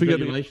stuff. Don't forget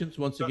Congratulations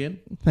once again.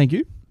 Thank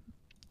you.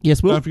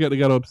 Yes, Will. Don't forget to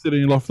go to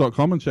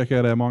obsidianloft.com and check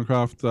out our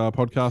Minecraft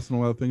podcast and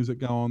all other things that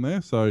go on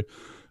there. So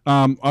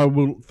I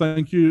will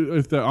thank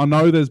you. I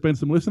know there's been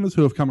some listeners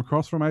who have come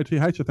across from ATH.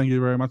 I thank you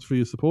very much for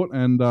your support,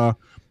 and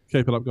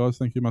keep it up, guys.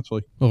 Thank you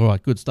muchly. All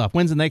right, good stuff.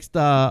 When's the next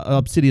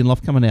Obsidian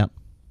Loft coming out?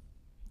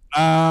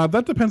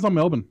 That depends on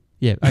Melbourne.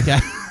 Yeah, okay.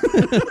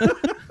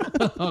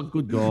 Oh,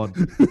 good God.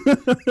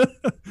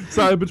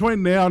 So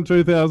between now and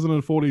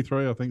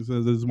 2043, I think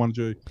there's one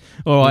due.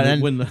 All right,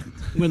 and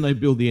when they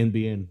build the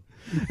NBN.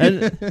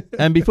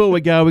 and before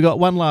we go, we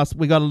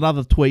got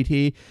another tweet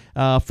here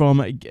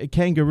from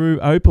Kangaroo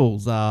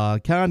Opals.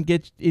 Can't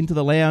get into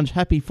the lounge.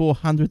 Happy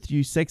 400th,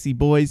 you sexy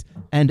boys,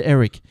 and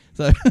Eric.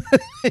 So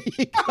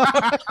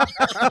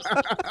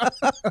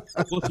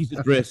what's his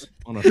address?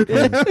 We'll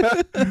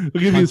give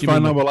you his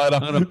phone number later.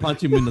 I'm going to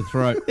punch him in the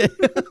throat.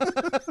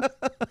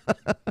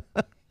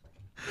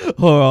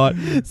 All right,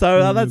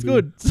 so that's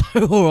good.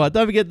 So, all right,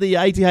 don't forget the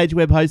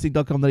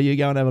athwebhosting.com.au.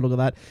 Go and have a look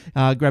at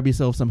that. Grab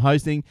yourself some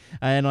hosting.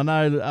 And I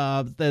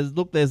know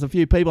there's a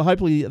few people,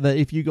 hopefully, that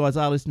if you guys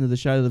are listening to the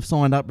show that have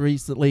signed up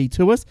recently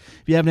to us.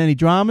 If you have any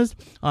dramas,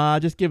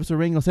 just give us a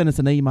ring or send us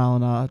an email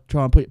and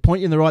try and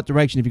point you in the right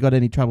direction if you've got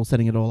any trouble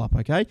setting it all up,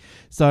 okay?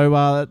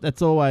 So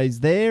that's always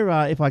there.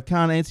 If I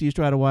can't answer you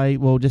straight away,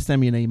 well, just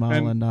send me an email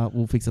and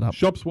we'll fix it up.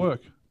 Shops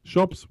work.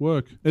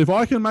 If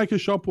I can make a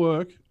shop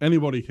work,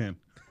 anybody can.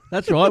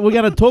 That's right. We're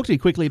going to talk to you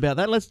quickly about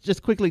that. Let's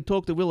just quickly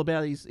talk to Will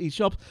about his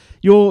shops.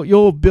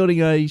 You're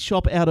building a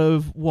shop out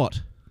of what?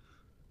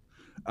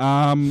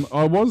 I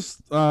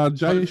was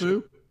What?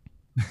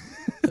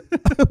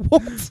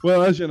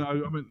 Well, as you know,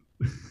 I mean,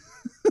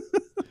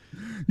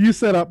 you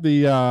set up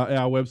the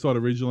our website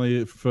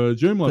originally for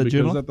Joomla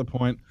because at the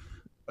point,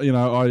 you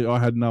know, I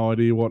had no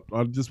idea we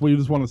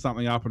just wanted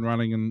something up and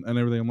running and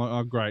everything. I'm like,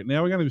 oh great,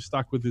 now we're going to be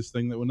stuck with this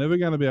thing that we're never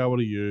going to be able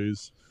to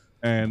use.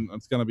 And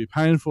it's going to be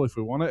painful if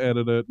we want to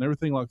edit it and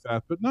everything like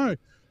that. But no,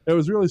 it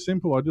was really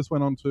simple. I just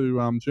went on to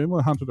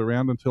Joomla, hunted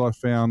around until I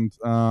found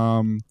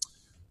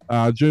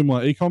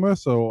Joomla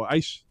e-commerce or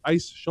Ace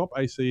Shop.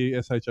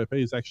 ACESHOP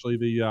is actually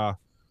the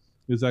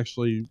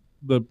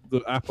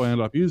app I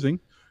ended up using.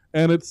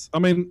 And it's, I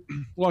mean,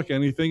 like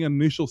anything,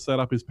 initial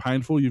setup is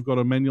painful. You've got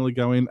to manually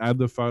go in, add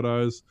the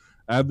photos,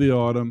 add the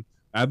item,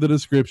 add the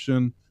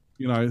description.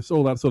 You know, it's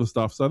all that sort of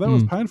stuff. So that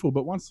was painful.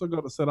 But once I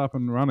got it set up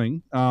and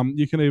running,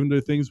 you can even do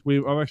things.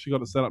 I've actually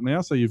got it set up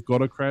now. So you've got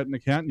to create an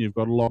account and you've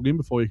got to log in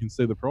before you can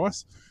see the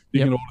price.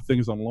 You can order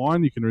things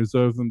online. You can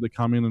reserve them to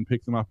come in and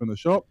pick them up in the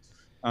shop.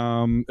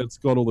 It's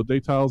got all the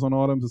details on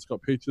items. It's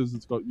got pictures.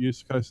 It's got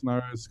use case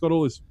scenarios. It's got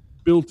all this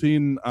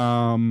built-in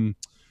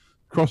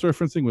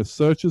cross-referencing with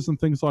searches and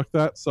things like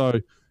that. So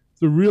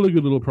it's a really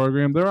good little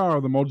program. There are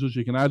other modules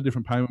you can add,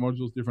 different payment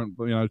modules, different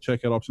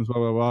checkout options, blah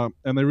blah blah,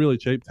 and they're really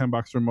cheap,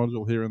 $10 for a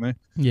module here and there.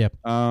 Yep.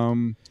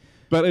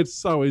 But it's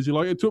so easy.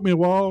 Like, it took me a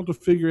while to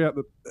figure out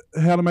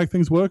how to make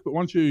things work. But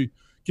once you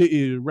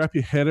wrap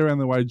your head around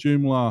the way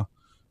Joomla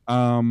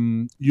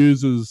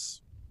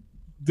uses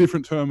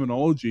different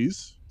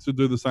terminologies to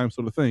do the same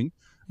sort of thing,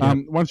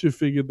 once you've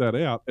figured that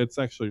out, it's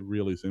actually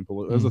really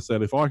simple. As I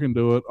said, if I can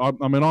do it,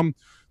 the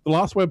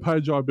last web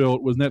page I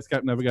built was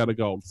Netscape Navigator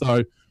Gold.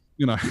 So,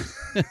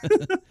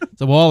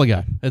 it's a while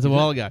ago. Is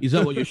Is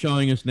that what you're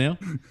showing us now?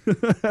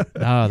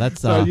 No,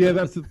 that's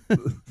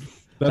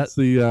that's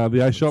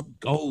the A Shop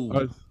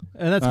Gold.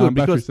 And that's good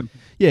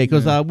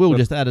because Will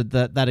just added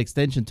that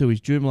extension to his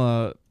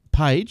Joomla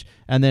page,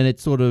 and then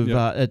it sort of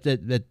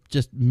it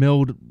just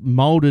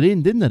molded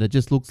in, didn't it? It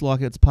just looks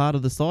like it's part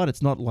of the site.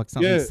 It's not like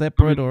something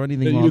separate or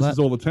anything like that. It uses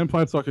all the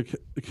templates. Like it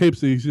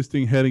keeps the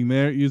existing heading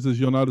there.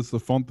 You'll notice the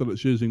font that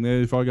it's using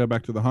there. If I go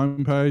back to the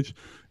home page,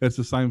 it's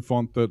the same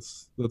font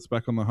that's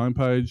back on the home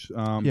page.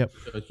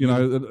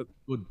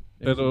 Good.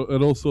 It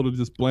all sort of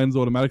just blends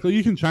automatically.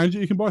 You can change it.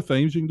 You can buy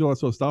themes. You can do all that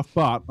sort of stuff.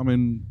 But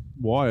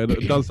why?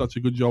 It does such a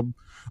good job.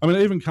 It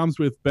even comes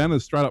with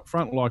banners straight up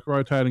front, like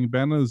rotating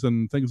banners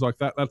and things like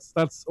that.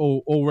 That's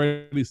all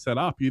already set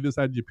up. You just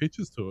add your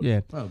pictures to it.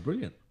 Yeah. Oh,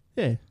 brilliant.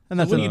 Yeah. And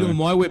that's what are you doing on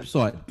my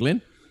website,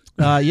 Glenn?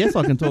 Yes,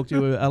 I can talk to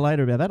you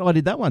later about that. I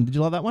did that one. Did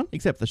you like that one?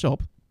 Except the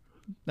shop.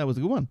 That was a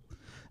good one.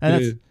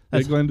 And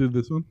that's Glenn did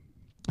this one.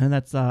 And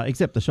that's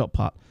except the shop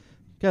part.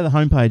 Go to the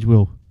homepage,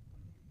 Will.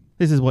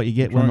 This is what you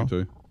get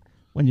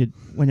when you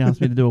ask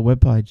me to do a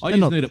web page. I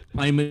just need a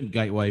payment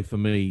gateway for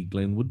me,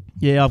 Glenwood.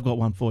 Yeah, I've got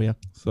one for you.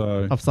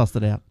 So I've sussed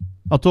it out.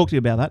 I'll talk to you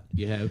about that.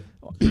 You have.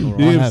 You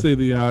even see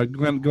the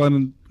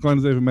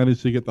Glenn's even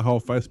managed to get the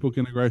whole Facebook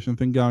integration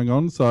thing going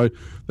on, so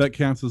that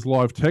counts as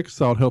live text,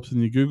 so it helps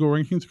in your Google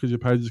rankings because your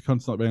page is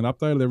constantly being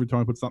updated. Every time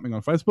I put something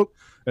on Facebook,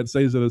 it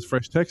sees it as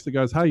fresh text. It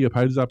goes, hey, your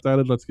page is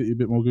updated, let's get you a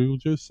bit more Google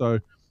juice. So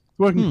it's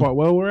working quite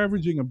well. We're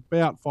averaging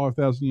about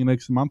 5,000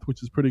 uniques a month,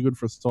 which is pretty good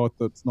for a site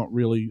that's not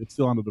really, it's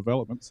still under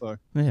development. So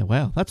yeah,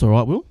 wow, that's all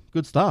right, Will.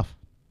 Good stuff.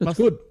 That's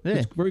good. Yeah,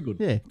 that's very good.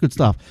 Yeah, good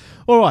stuff.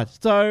 All right,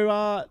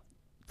 so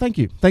thank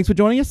you. Thanks for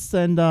joining us,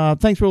 and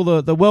thanks for all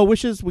the well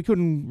wishes. We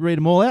couldn't read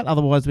them all out,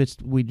 otherwise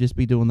we'd just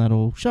be doing that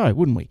all show,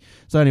 wouldn't we?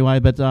 So anyway,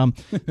 but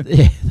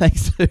yeah,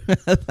 thanks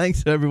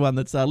to everyone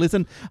that's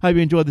listened. Hope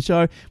you enjoyed the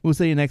show. We'll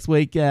see you next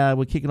week.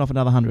 We're kicking off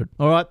another 100.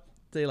 All right,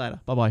 see you later.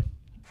 Bye-bye.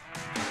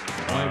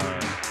 Bye.